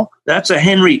cow? That's a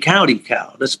Henry County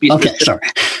cow. Let's be okay. Sorry.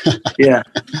 Yeah.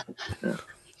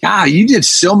 You did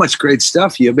so much great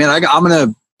stuff, you man.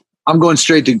 I'm going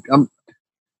straight to.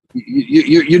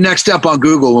 You're next up on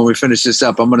Google when we finish this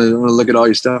up. I'm gonna look at all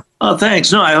your stuff. Oh,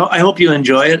 thanks. No, I hope you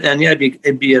enjoy it, and yeah,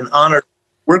 it'd be an honor to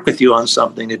work with you on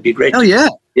something. It'd be great. Oh yeah,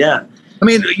 yeah. I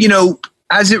mean,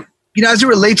 as it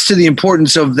relates to the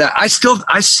importance of that, I still,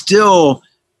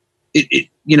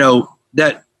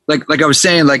 that like I was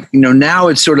saying, now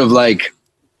it's sort of like,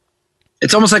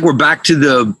 it's almost like we're back to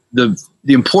the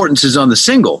importance is on the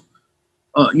single,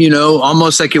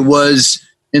 almost like it was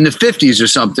in the 50s or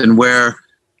something where.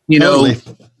 Totally.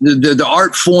 The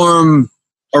art form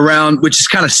around, which is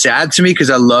kind of sad to me because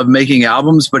I love making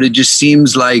albums, but it just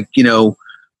seems like, the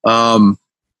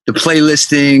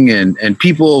playlisting and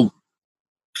people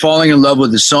falling in love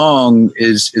with the song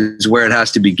is where it has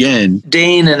to begin.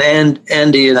 Dane and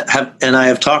Andy and I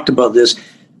have talked about this.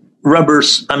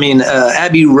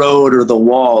 Abbey Road or The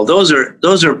Wall. Those are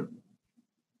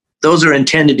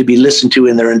intended to be listened to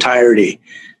in their entirety.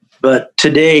 But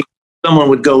today, someone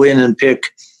would go in and pick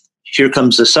Here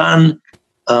Comes the Sun,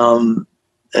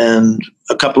 and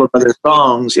a couple of other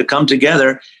songs. You come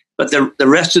together, but the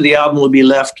rest of the album would be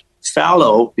left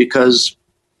fallow because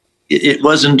it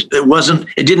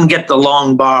didn't get the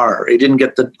long bar. It didn't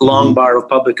get the long bar of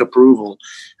public approval.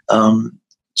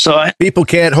 People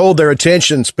can't hold their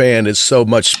attention span is so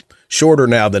much shorter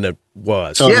now than it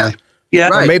was. Yeah.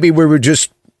 Or maybe we were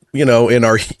just,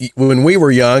 when we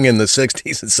were young in the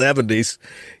 60s and 70s,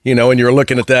 and you're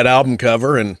looking at that album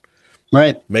cover and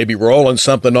maybe rolling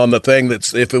something on the thing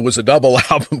that's, if it was a double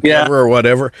album cover or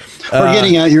whatever. Or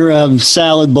getting out your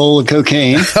salad bowl of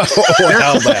cocaine. But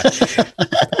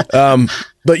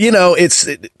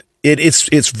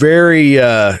it's very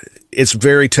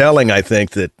telling, I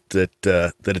think, that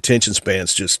attention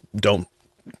spans just don't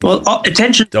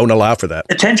allow for that.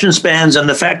 Attention spans and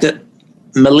the fact that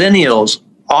millennials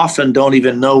often don't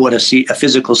even know what a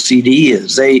physical CD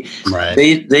is.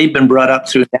 They've been brought up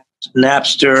through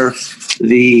Napster,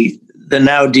 the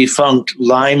now defunct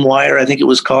LimeWire, I think it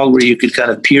was called, where you could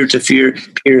kind of peer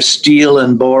steal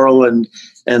and borrow and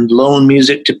loan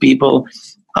music to people.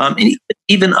 And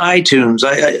even iTunes.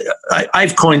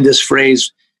 I've coined this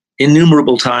phrase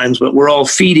innumerable times, but we're all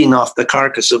feeding off the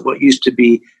carcass of what used to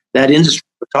be that industry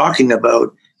we're talking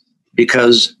about.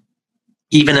 Because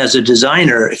even as a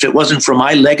designer, if it wasn't for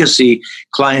my legacy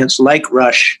clients like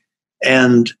Rush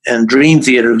and Dream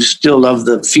Theater, who still love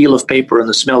the feel of paper and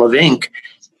the smell of ink,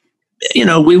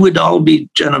 we would all be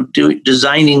kind of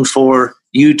designing for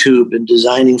YouTube and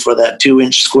designing for that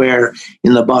 2-inch square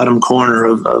in the bottom corner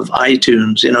of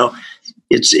iTunes.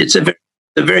 It's a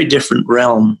very different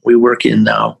realm we work in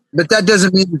now. But that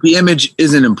doesn't mean the image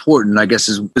isn't important, I guess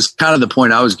is kind of the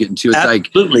point I was getting to. It's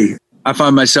absolutely. I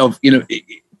find myself,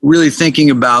 really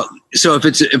thinking about, so if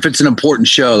it's an important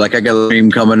show, like I got a Dream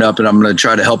coming up and I'm going to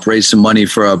try to help raise some money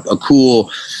for a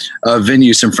cool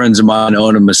venue. Some friends of mine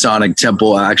own a Masonic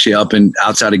temple actually up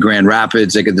outside of Grand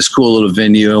Rapids. They got this cool little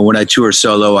venue. And when I tour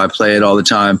solo, I play it all the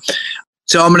time.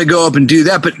 So I'm going to go up and do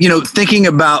that. But, thinking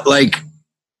about like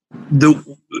the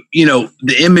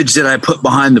image that I put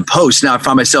behind the post, now I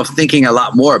find myself thinking a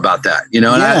lot more about that,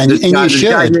 and you should.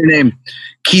 Guy named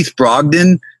Keith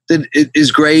Brogdon that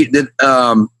is great. That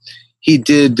he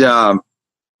did a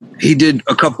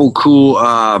couple cool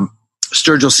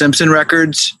Sturgill Simpson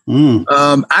records.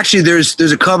 Actually,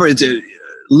 there's a cover.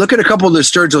 Look at a couple of the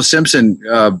Sturgill Simpson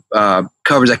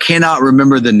covers. I cannot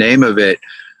remember the name of it.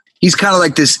 He's kind of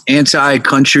like this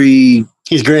anti-country.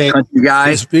 He's great. Country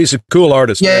guy. He's a cool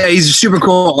artist. Yeah, he's a super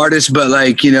cool artist, but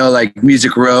like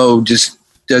Music Row just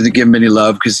doesn't give him any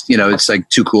love because it's like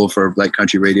too cool for like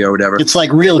country radio or whatever. It's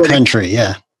like real country,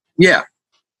 yeah. Yeah.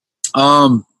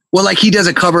 Well, like he does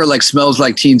a cover like Smells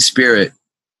Like Teen Spirit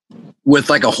with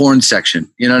like a horn section.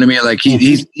 You know what I mean? Like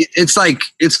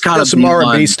it's kind of some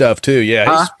R&B stuff too.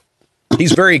 Yeah.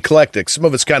 He's very eclectic. Some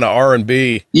of it's kind of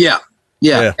R&B. Yeah.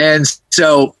 And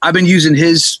so I've been using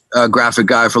his graphic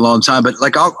guy for a long time, but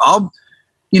like I'll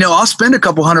spend a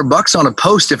couple $100 on a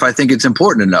post if I think it's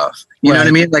important enough. You know what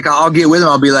I mean? Like I'll get with him.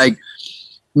 I'll be like,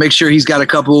 make sure he's got a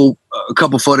couple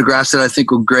photographs that I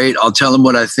think were great. I'll tell him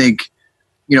what I think,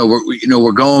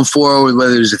 we're going for,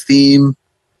 whether there's a theme,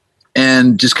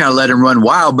 and just kind of let him run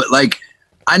wild. But like,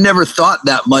 I never thought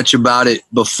that much about it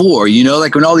before,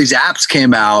 like when all these apps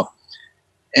came out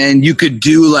and you could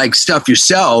do like stuff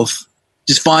yourself,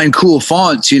 just find cool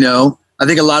fonts, I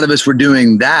think a lot of us were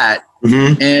doing that.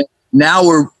 Mm-hmm. And now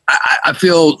I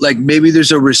feel like maybe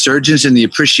there's a resurgence in the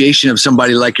appreciation of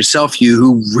somebody like yourself, Hugh,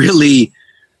 who really,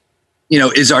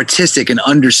 is artistic and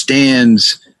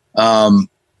understands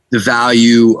the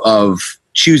value of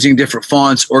choosing different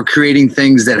fonts or creating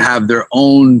things that have their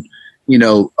own,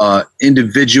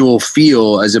 individual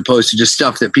feel as opposed to just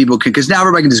stuff that people can, because now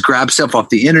everybody can just grab stuff off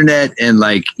the internet and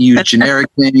like use generic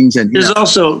things. And there's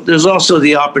also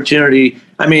the opportunity.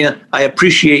 I mean, I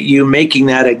appreciate you making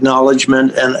that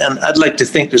acknowledgement, and I'd like to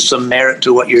think there's some merit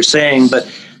to what you're saying, but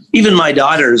even my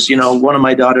daughters, one of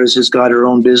my daughters has got her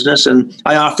own business, and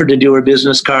I offered to do her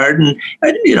business card, and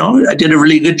I did a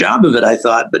really good job of it, I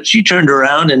thought, but she turned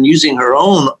around and using her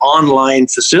own online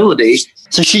facility.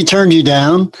 So she turned you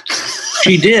down?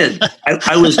 She did.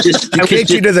 I was just kicked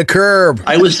you to the curb.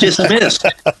 I was dismissed.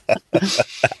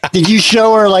 Did you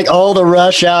show her like all the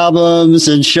Rush albums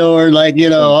and show her like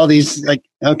all these like?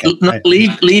 Okay, no,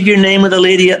 leave your name with the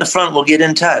lady at the front. We'll get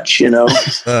in touch. There you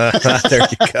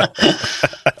go.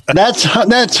 That's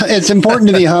it's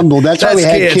important to be humble. That's why we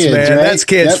had kids, man. right? That's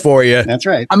kids for you. That's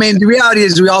right. I mean, the reality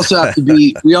is we also have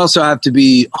to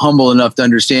be humble enough to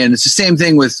understand. It's the same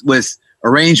thing with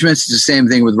arrangements. It's the same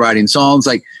thing with writing songs.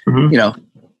 Like,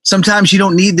 sometimes you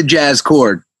don't need the jazz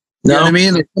chord. You know what I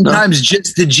mean? Like sometimes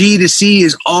just the G to C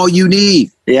is all you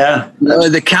need. Yeah.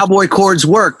 The cowboy chords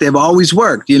work. They've always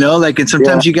worked, and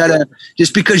sometimes you gotta,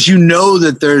 just because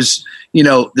that there's,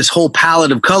 this whole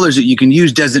palette of colors that you can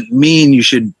use doesn't mean you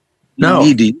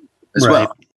need to as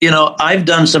well. I've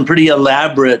done some pretty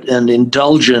elaborate and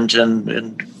indulgent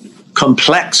and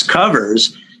complex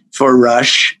covers for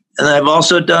Rush. And I've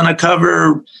also done a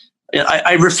cover.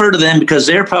 I refer to them because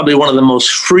they're probably one of the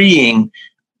most freeing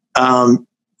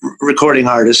recording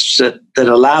artists that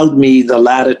allowed me the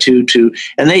latitude to,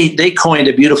 and they coined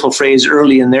a beautiful phrase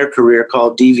early in their career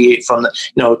called deviate from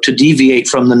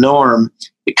the norm.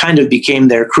 It kind of became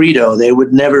their credo. They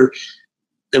would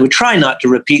try not to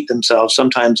repeat themselves.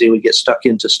 Sometimes they would get stuck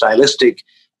into stylistic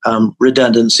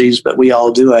redundancies, but we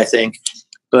all do, I think.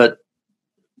 But,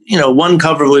 one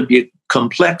cover would be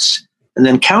complex, and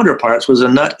then Counterparts was a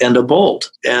nut and a bolt.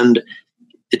 And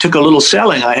it took a little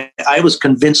selling. I was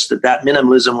convinced that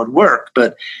minimalism would work,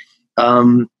 but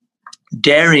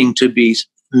daring to be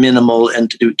minimal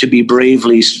and to be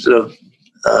bravely sort of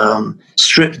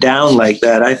stripped down like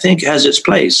that, I think has its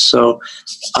place. So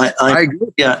I agree.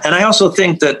 Yeah. And I also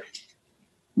think that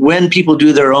when people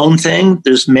do their own thing,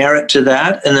 there's merit to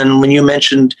that. And then when you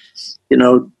mentioned,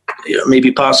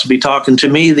 maybe possibly talking to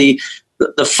me,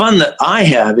 the fun that I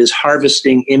have is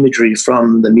harvesting imagery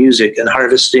from the music and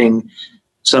harvesting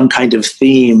some kind of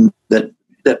theme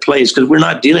that plays, because we're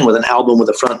not dealing with an album with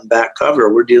a front and back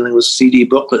cover. We're dealing with CD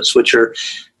booklets, which are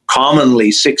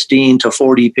commonly 16 to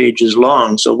 40 pages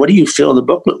long. So what do you fill the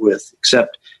booklet with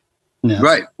except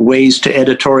ways to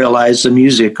editorialize the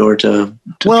music or to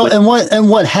well, play? and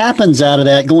what happens out of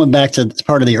that, going back to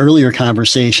part of the earlier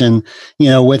conversation,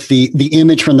 with the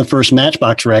image from the first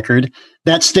Matchbox record,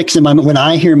 that sticks in my mind. When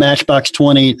I hear Matchbox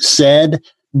 20 said,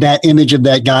 that image of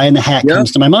that guy in the hat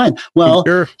comes to my mind. Well,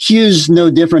 Hugh's no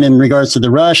different in regards to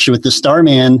the Rush with the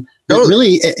Starman.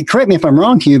 Really, correct me if I'm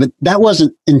wrong, Hugh, but that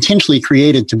wasn't intentionally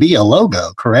created to be a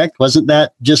logo, correct? Wasn't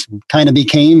that just kind of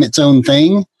became its own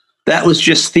thing? That was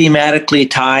just thematically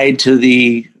tied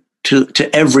to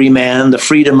every man, the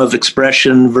freedom of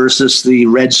expression versus the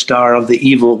red star of the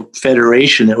evil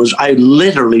Federation. I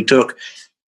literally took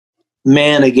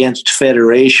man against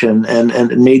Federation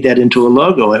and made that into a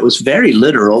logo. It was very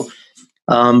literal,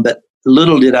 but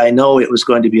little did I know it was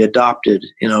going to be adopted,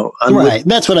 Right.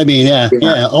 That's what I mean. Yeah.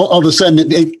 All of a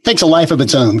sudden it takes a life of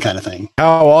its own kind of thing.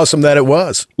 How awesome that it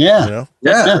was. Yeah.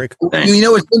 Yeah. Cool.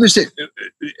 It's interesting.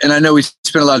 And I know we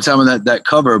spent a lot of time on that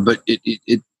cover, but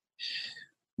it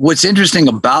what's interesting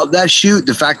about that shoot,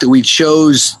 the fact that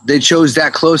they chose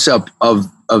that close up of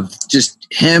just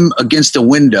him against the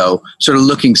window, sort of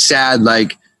looking sad,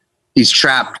 like he's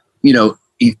trapped,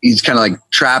 he's kind of like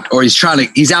trapped, or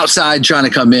he's outside trying to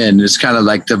come in. It's kind of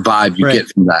like the vibe you get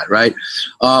from that. Right.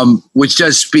 Which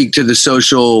does speak to the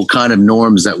social kind of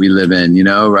norms that we live in,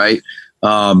 right.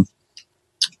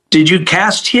 Did you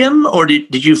cast him or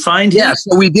did you find him? Yeah,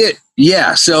 so we did.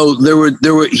 Yeah. So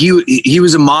he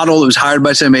was a model that was hired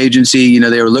by some agency,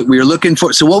 we were looking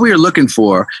for, so what we were looking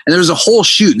for, and there was a whole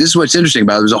shoot. This is what's interesting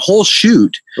about it. There's a whole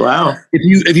shoot. Wow.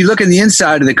 If you look at the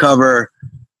inside of the cover,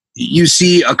 you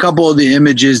see a couple of the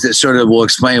images that sort of will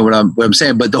explain what I'm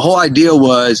saying. But the whole idea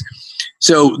was,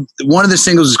 so one of the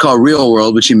singles is called Real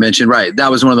World, which you mentioned, right?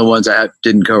 That was one of the ones I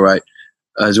didn't co-write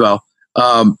as well.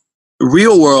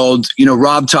 Real World,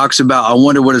 Rob talks about, I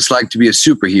wonder what it's like to be a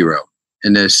superhero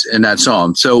in that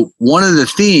song. So one of the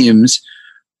themes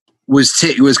was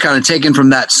kind of taken from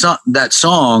that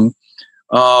song.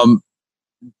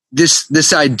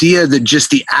 This idea that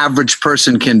just the average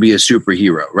person can be a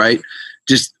superhero, right?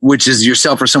 Just, which is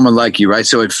yourself or someone like you, right?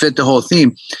 So it fit the whole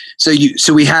theme. So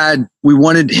we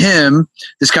wanted him,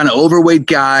 this kind of overweight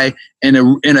guy in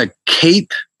a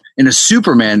cape, in a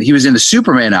Superman. He was in a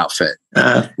Superman outfit,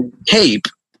 cape,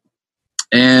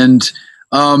 and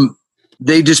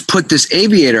they just put this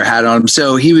aviator hat on him.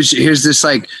 So here's this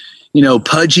like,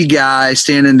 pudgy guy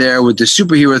standing there with the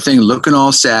superhero thing, looking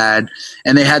all sad,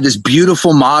 and they had this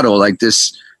beautiful model, like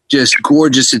this just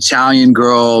gorgeous Italian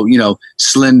girl,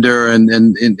 slender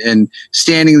and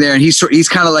standing there, and he's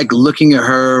kind of like looking at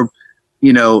her,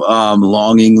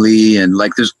 longingly, and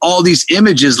like there's all these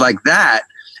images like that,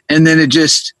 and then it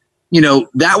just.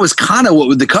 That was kind of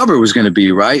what the cover was going to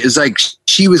be, right? It's like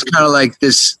she was kind of like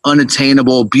this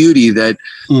unattainable beauty that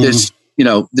this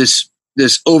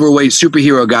overweight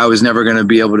superhero guy was never going to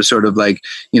be able to sort of like,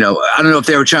 I don't know if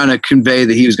they were trying to convey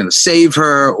that he was going to save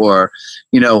her or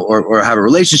have a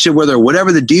relationship with her,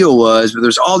 whatever the deal was. But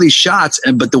there's all these shots,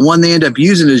 but the one they end up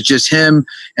using is just him,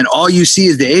 and all you see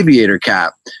is the aviator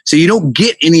cap. So you don't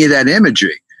get any of that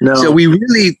imagery. No. So we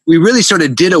really sort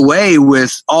of did away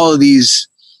with all of these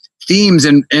themes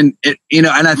and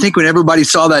I think when everybody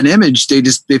saw that image, they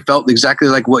felt exactly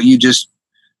like what you just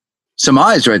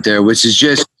surmised right there, which is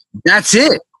just, that's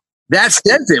it. That's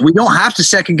it. We don't have to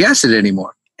second guess it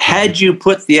anymore. Had you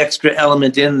put the extra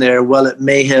element in there, well, it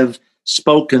may have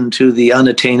spoken to the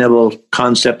unattainable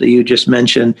concept that you just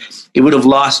mentioned. It would have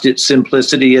lost its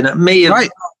simplicity, and it may have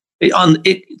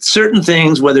certain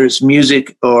things, whether it's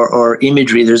music or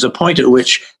imagery, there's a point at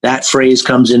which that phrase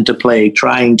comes into play,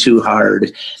 trying too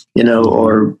hard.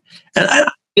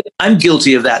 I'm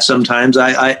guilty of that sometimes.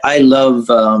 I love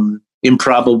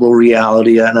improbable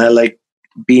reality, and I like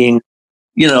being,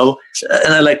 and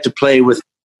I like to play with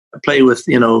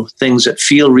things that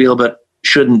feel real but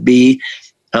shouldn't be,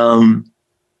 and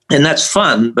that's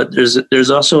fun. But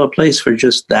there's also a place for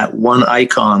just that one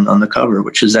icon on the cover,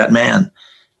 which is that man.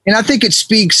 And I think it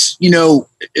speaks,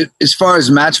 as far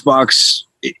as Matchbox,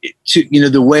 to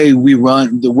the way we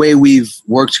run, the way we've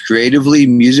worked creatively,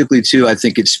 musically too. I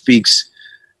think it speaks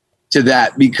to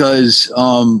that because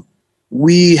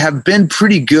we have been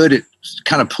pretty good at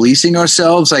kind of policing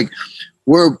ourselves. Like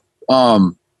we're a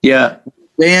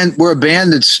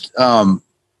band that's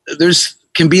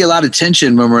can be a lot of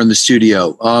tension when we're in the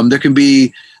studio. There can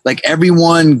be like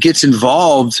everyone gets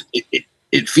involved.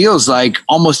 It feels like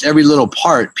almost every little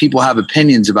part, people have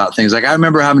opinions about things. Like I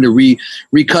remember having to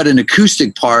recut an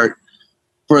acoustic part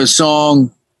for a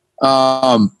song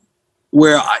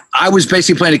where I was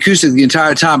basically playing acoustic the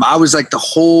entire time. I was like the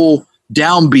whole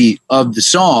downbeat of the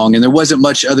song, and there wasn't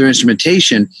much other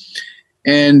instrumentation.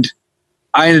 And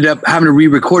I ended up having to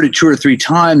re-record it 2 or 3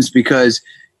 times because,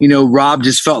 you know, Rob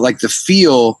just felt like the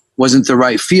feel wasn't the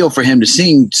right feel for him to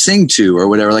sing to or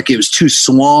whatever. Like it was too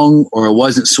swung or it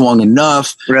wasn't swung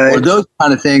enough or those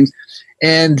kind of things.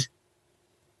 And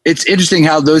it's interesting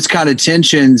how those kind of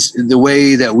tensions, the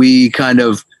way that we kind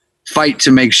of fight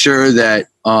to make sure that,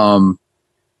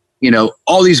 you know,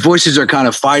 all these voices are kind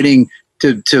of fighting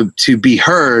to be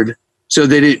heard so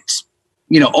that it's,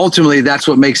 you know, ultimately that's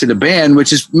what makes it a band,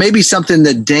 which is maybe something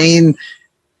that Dane,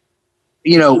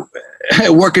 you know,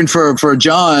 working for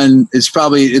John is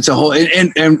probably, it's a whole,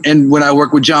 and when I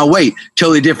work with John Waite,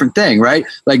 totally different thing, right?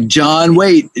 Like John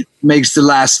Waite makes the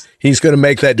last, he's going to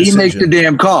make that decision. He makes the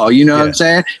damn call, you know what I'm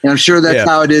saying? And I'm sure that's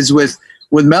how it is with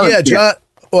Melody. Yeah, John.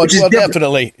 Well,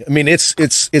 definitely. I mean, it's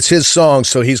his song,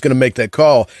 so he's going to make that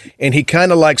call, and he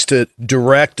kind of likes to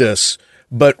direct us.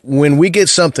 But when we get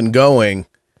something going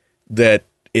that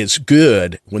is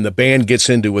good, when the band gets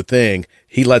into a thing,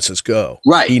 he lets us go.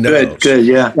 Right. He knows. Good,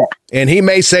 yeah. And he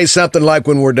may say something like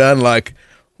when we're done, like,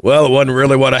 well, it wasn't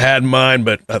really what I had in mind,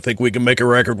 but I think we can make a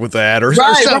record with that, or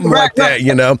something like that,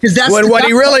 you know? When what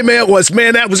he really meant was,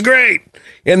 man, that was great.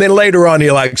 And then later on,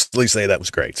 he'll actually say that was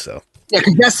great, so. Yeah,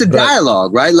 because that's the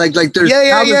dialogue, right? Like there's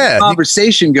a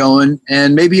conversation going,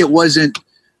 and maybe it wasn't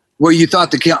where you thought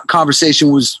the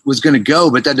conversation was going to go,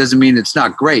 but that doesn't mean it's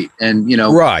not great. And, you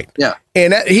know. Right. Yeah.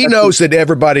 And he knows that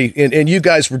everybody, and you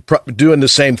guys were doing the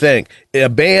same thing. A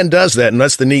band does that, and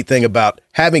that's the neat thing about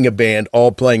having a band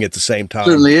all playing at the same time.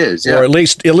 Certainly is, yeah. Or at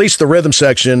least the rhythm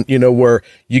section, you know, where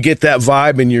you get that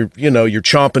vibe and you're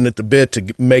chomping at the bit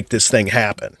to make this thing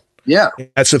happen. Yeah.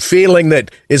 That's a feeling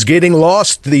that is getting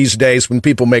lost these days when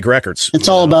people make records. It's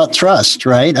all about trust,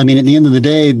 right? I mean, at the end of the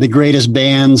day, the greatest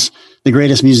bands, the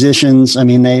greatest musicians, I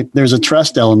mean, there's a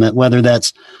trust element, whether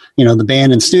that's, you know, the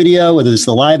band in studio, whether it's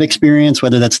the live experience,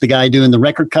 whether that's the guy doing the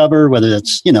record cover, whether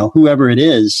that's, you know, whoever it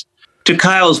is. To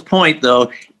Kyle's point,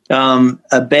 though,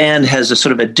 a band has a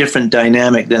sort of a different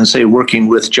dynamic than, say, working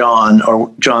with John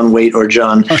or John Waite or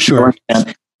John. Oh, sure.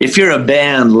 If you're a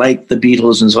band like the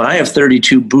Beatles and so on, I have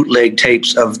 32 bootleg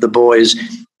tapes of the boys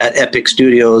at Epic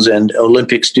Studios and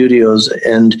Olympic Studios,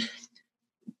 and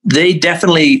they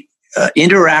definitely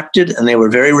interacted, and they were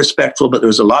very respectful, but there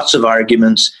was lots of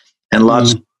arguments and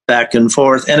lots of back and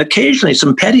forth, and occasionally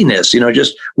some pettiness, you know,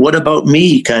 just what about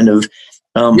me kind of.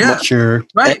 Sure.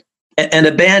 Right. And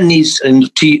a band needs,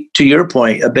 and to your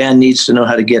point, a band needs to know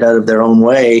how to get out of their own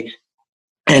way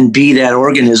and be that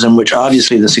organism, which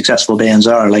obviously the successful bands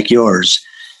are, like yours.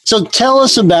 So tell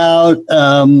us about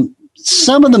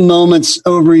some of the moments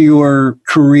over your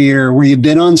career where you've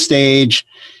been on stage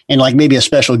and like maybe a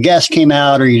special guest came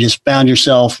out, or you just found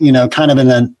yourself, you know, kind of in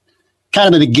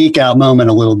a geek out moment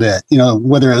a little bit, you know,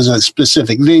 whether it was a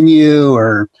specific venue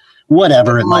or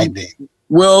whatever it might be.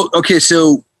 Well, okay.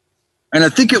 So, and I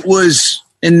think it was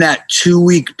in that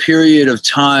 2-week period of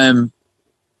time,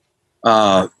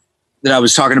 that I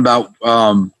was talking about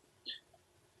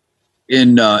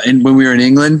in when we were in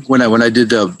England, when I did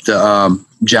the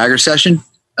Jagger session,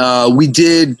 we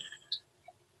did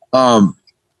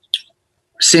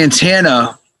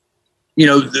Santana. You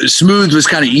know, Smooth was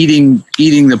kind of eating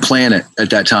the planet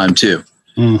at that time too.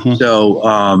 Mm-hmm.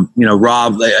 So you know,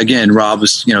 Rob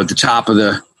was, you know, at the top of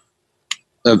the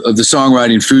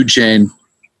songwriting food chain,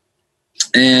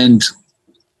 and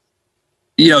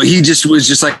you know, he just was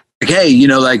just like, hey, you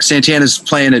know, like Santana's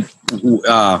playing at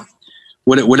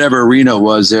whatever arena it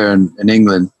was there in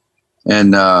England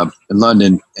and in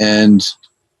London. And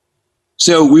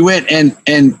so we went and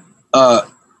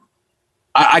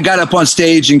I got up on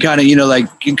stage and kind of, you know, like,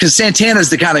 because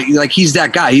Santana's the kind of, like, he's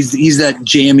that guy. He's that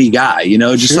jammy guy, you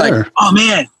know, just like, oh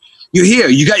man, you're here.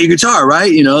 You got your guitar,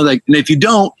 right? You know, like, and if you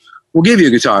don't, we'll give you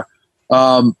a guitar.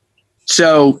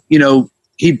 So, you know,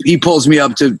 he pulls me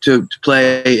up to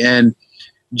play, and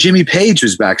Jimmy Page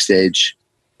was backstage,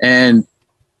 and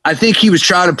I think he was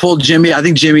trying to pull Jimmy. I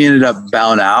think Jimmy ended up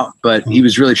bowing out, but he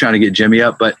was really trying to get Jimmy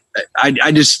up. But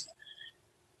I just,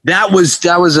 that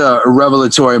was a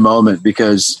revelatory moment,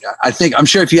 because I'm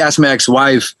sure if you asked my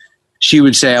ex-wife, she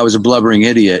would say I was a blubbering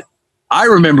idiot. I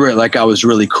remember it like I was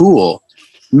really cool.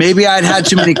 Maybe I'd had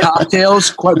too many cocktails,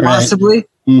 quite possibly.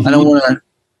 Mm-hmm. I don't want to,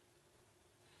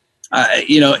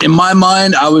 you know, in my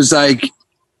mind, I was like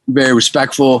very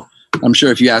respectful. I'm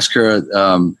sure if you ask her,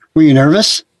 were you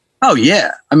nervous? Oh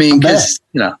yeah. I mean, because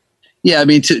I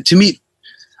mean, to me,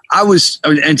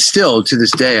 and still to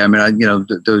this day, I mean,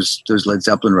 those Led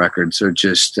Zeppelin records are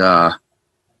just, they're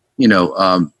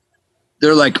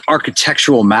like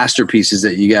architectural masterpieces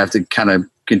that you have to kind of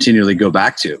continually go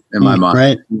back to in my mind.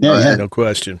 Right. Yeah. No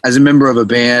question. As a member of a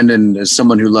band and as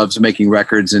someone who loves making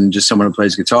records and just someone who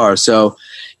plays guitar. So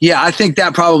yeah, I think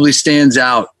that probably stands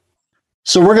out.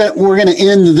 So we're gonna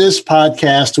end this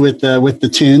podcast with the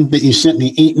tune that you sent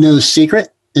me. Ain't No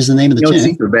Secret is the name of the tune. No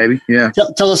Secret, baby. Yeah.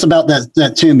 Tell us about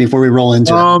that tune before we roll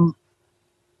into it.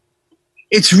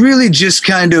 It's really just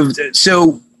kind of,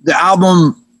 so the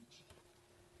album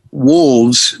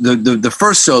Wolves, the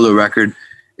first solo record,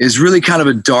 is really kind of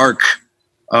a dark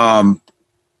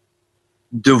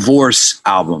divorce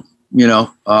album,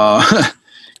 I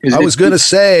was going to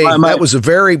say that was a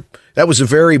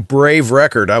very brave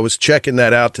record. I was checking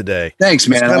that out today. Thanks,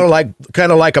 man. It's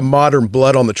kind of like a modern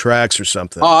Blood on the Tracks or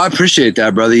something. Oh, I appreciate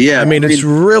that, brother. Yeah, I mean it's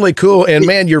really cool. And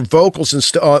man, your vocals and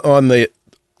on the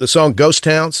song Ghost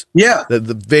Towns. Yeah,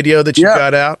 the video that you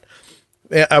got out.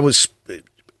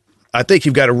 I think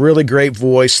you've got a really great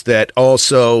voice that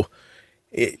also.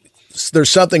 There's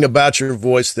something about your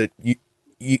voice that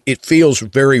it feels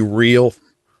very real.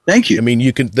 Thank you. I mean,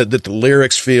 the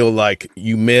lyrics feel like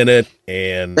you meant it,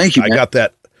 and thank you. I got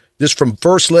that just from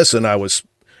first listen. I was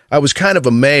kind of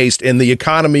amazed in the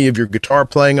economy of your guitar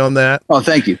playing on that. Oh,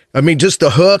 thank you. I mean, just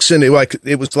the hooks and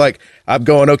it was like I'm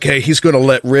going, okay, he's going to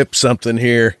let rip something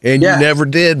here, and you never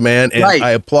did, man. And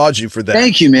I applaud you for that.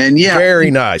 Thank you, man. Yeah, very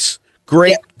nice,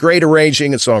 great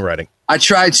arranging and songwriting. I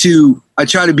try to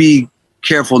be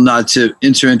careful not to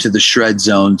enter into the shred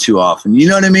zone too often. You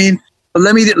know what I mean? But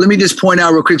let me just point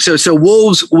out real quick. So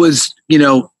Wolves was,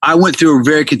 I went through a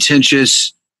very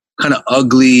contentious, kind of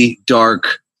ugly,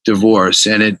 dark divorce,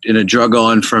 and it drug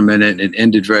on for a minute and it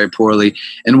ended very poorly.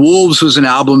 And Wolves was an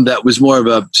album that was more of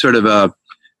a sort of a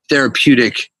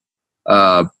therapeutic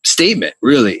statement,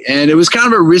 really. And it was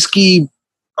kind of a risky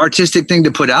artistic thing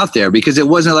to put out there because it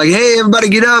wasn't like, hey, everybody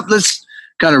get up, let's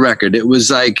kind of record. It was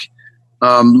like,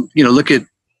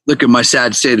 look at my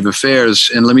sad state of affairs,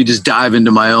 and let me just dive into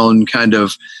my own kind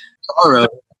of sorrow.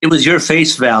 It was your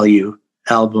face value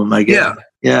album, I guess.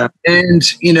 Yeah. And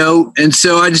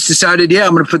so I just decided,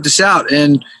 I'm going to put this out.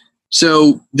 And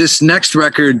so this next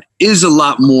record is a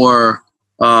lot more,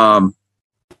 upbeat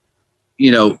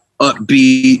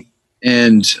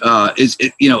and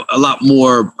a lot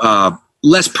more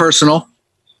less personal.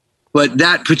 But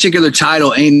that particular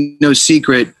title, Ain't No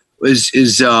Secret,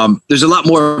 is there's a lot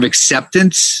more of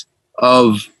acceptance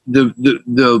of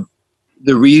the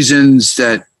reasons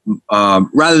that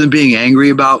rather than being angry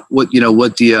about what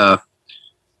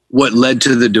led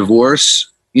to the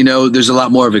divorce, there's a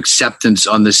lot more of acceptance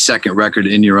on this second record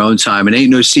in your own time. And Ain't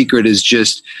No Secret is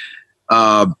just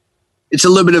it's a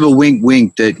little bit of a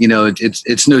wink that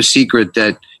it's no secret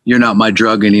that you're not my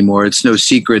drug anymore. It's no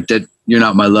secret that you're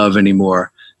not my love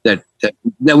anymore. That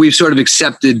we've sort of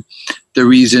accepted the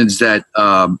reasons that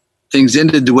things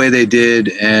ended the way they did,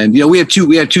 and we have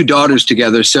two daughters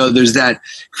together, so there's that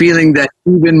feeling that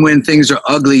even when things are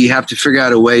ugly, you have to figure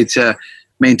out a way to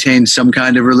maintain some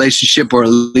kind of relationship, or at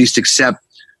least accept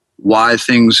why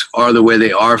things are the way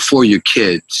they are for your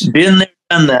kids. Been there,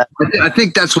 done that. I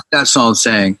think that's what that song's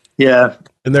saying. Yeah.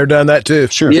 And they're done that too.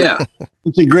 Sure. Yeah.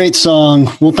 It's a great song.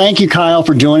 Well, thank you, Kyle,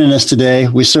 for joining us today.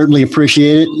 We certainly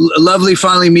appreciate it. Lovely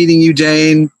finally meeting you,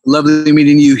 Dane. Lovely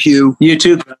meeting you, Hugh. You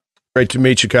too. Great to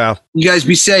meet you, Kyle. You guys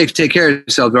be safe. Take care of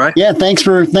yourselves, all right? Yeah, thanks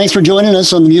for joining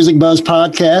us on the Music Buzz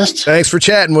podcast. Thanks for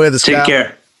chatting with us, Take Kyle.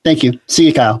 care. Thank you. See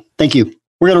you, Kyle. Thank you.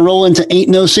 We're going to roll into Ain't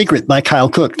No Secret by Kyle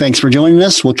Cook. Thanks for joining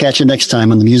us. We'll catch you next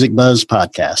time on the Music Buzz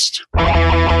podcast.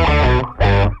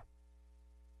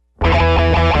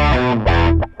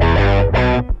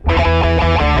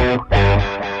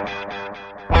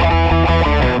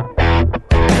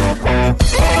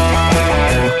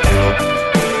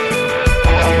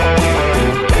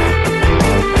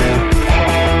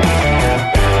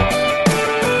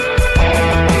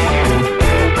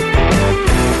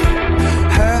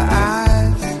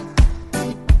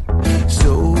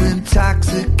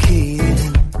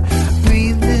 Intoxicating,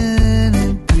 breathing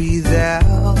in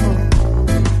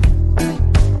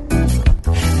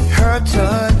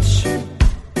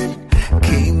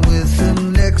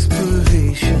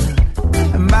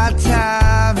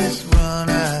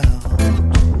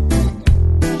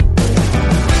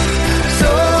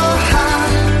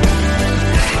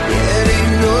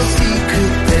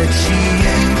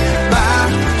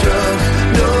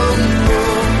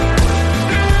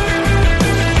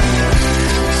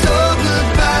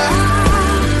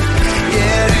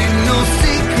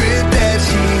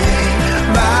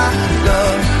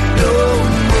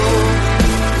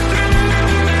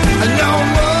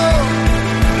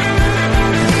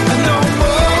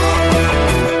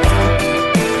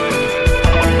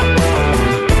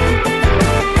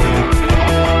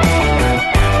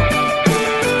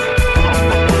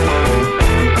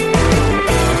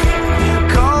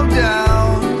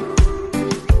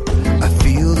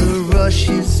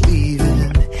she's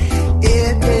leaving,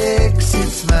 it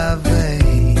exits my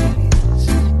veins.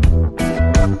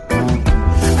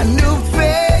 A new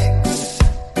face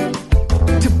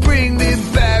to bring me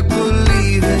back,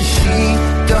 believing she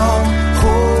don't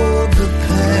hold the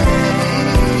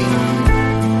pain.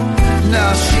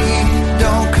 Now she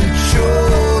don't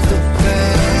control the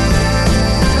pain.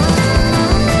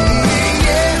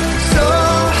 Yeah, so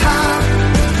high,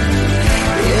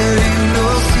 it ain't no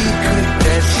secret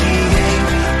that she ain't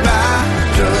my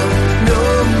drug no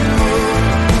more.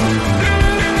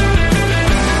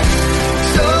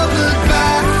 So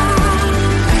goodbye,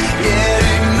 yeah, it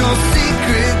ain't no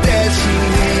secret that she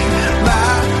ain't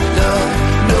my love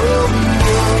no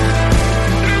more.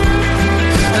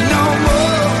 No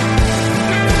more,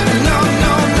 no,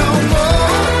 no, no more.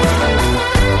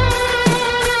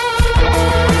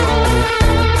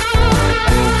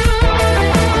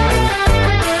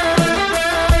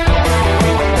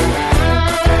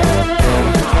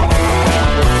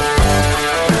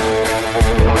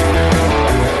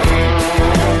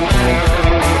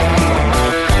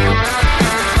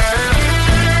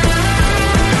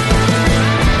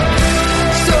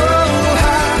 So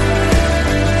high,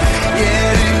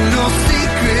 yeah, it ain't no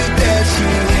secret that she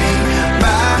ain't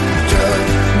my drug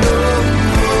no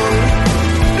more.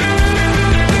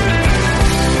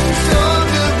 So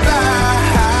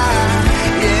goodbye,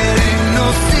 yeah, it ain't no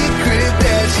secret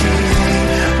that she ain't my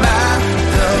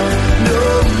love no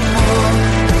more.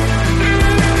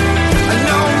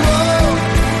 No more,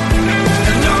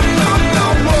 no, no, no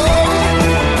more.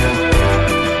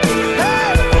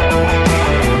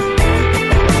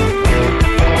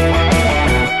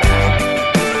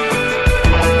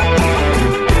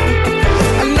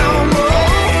 No more.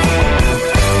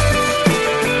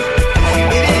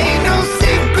 It ain't no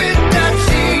secret that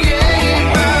she ain't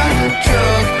my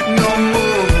drug no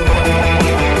more.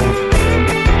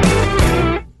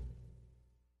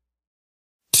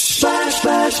 Splash,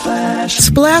 splash, splash.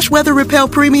 Splash Weather Repel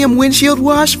Premium Windshield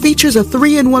Wash features a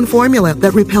 3-in-1 formula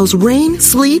that repels rain,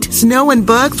 sleet, snow, and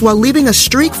bugs while leaving a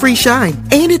streak-free shine.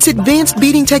 And its advanced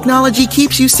beading technology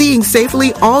keeps you seeing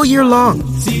safely all year long.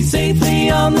 See safely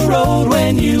on the road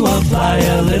when you apply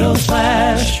a little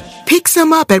splash. Pick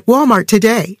some up at Walmart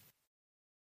today.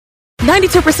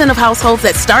 92% of households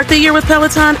that start the year with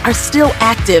Peloton are still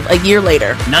active a year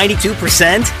later.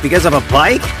 92% because of a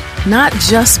bike? Not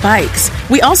just bikes.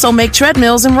 We also make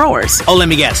treadmills and rowers. Oh, let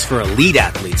me guess, for elite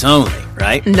athletes only,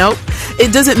 right? Nope.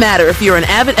 It doesn't matter if you're an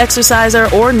avid exerciser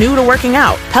or new to working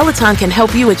out. Peloton can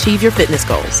help you achieve your fitness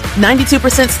goals.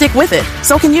 92% stick with it.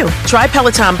 So can you. Try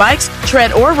Peloton bikes,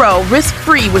 tread, or row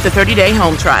risk-free with a 30-day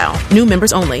home trial. New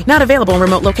members only. Not available in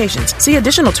remote locations. See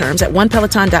additional terms at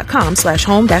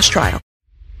onepeloton.com/home-trial.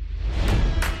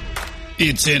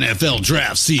 It's NFL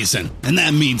draft season, and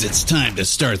that means it's time to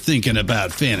start thinking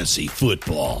about fantasy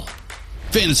football.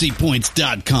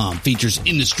 FantasyPoints.com features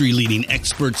industry-leading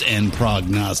experts and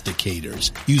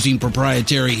prognosticators using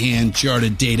proprietary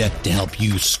hand-charted data to help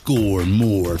you score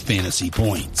more fantasy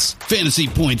points.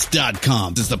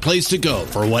 FantasyPoints.com is the place to go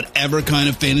for whatever kind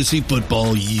of fantasy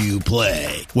football you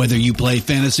play. Whether you play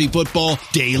fantasy football,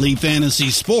 daily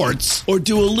fantasy sports, or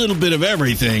do a little bit of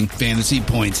everything, Fantasy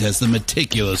Points has the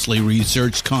meticulously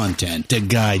researched content to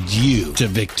guide you to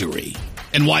victory.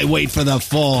 And why wait for the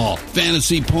fall?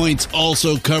 Fantasy Points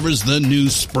also covers the new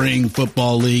spring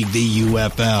football league, the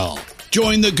UFL.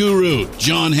 Join the guru,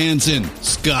 John Hansen,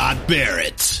 Scott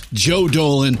Barrett, Joe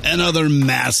Dolan, and other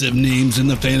massive names in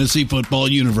the fantasy football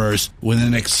universe with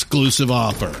an exclusive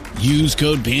offer. Use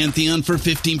code Pantheon for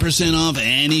 15% off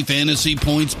any Fantasy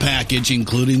Points package,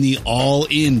 including the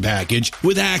all-in package,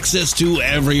 with access to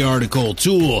every article,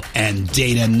 tool, and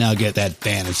data nugget that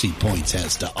Fantasy Points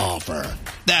has to offer.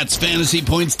 That's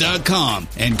FantasyPoints.com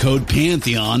and code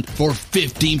Pantheon for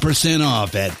 15%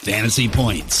 off at Fantasy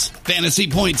Points.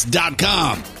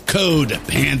 FantasyPoints.com, code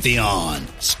Pantheon.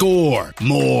 Score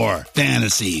more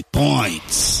fantasy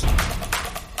points.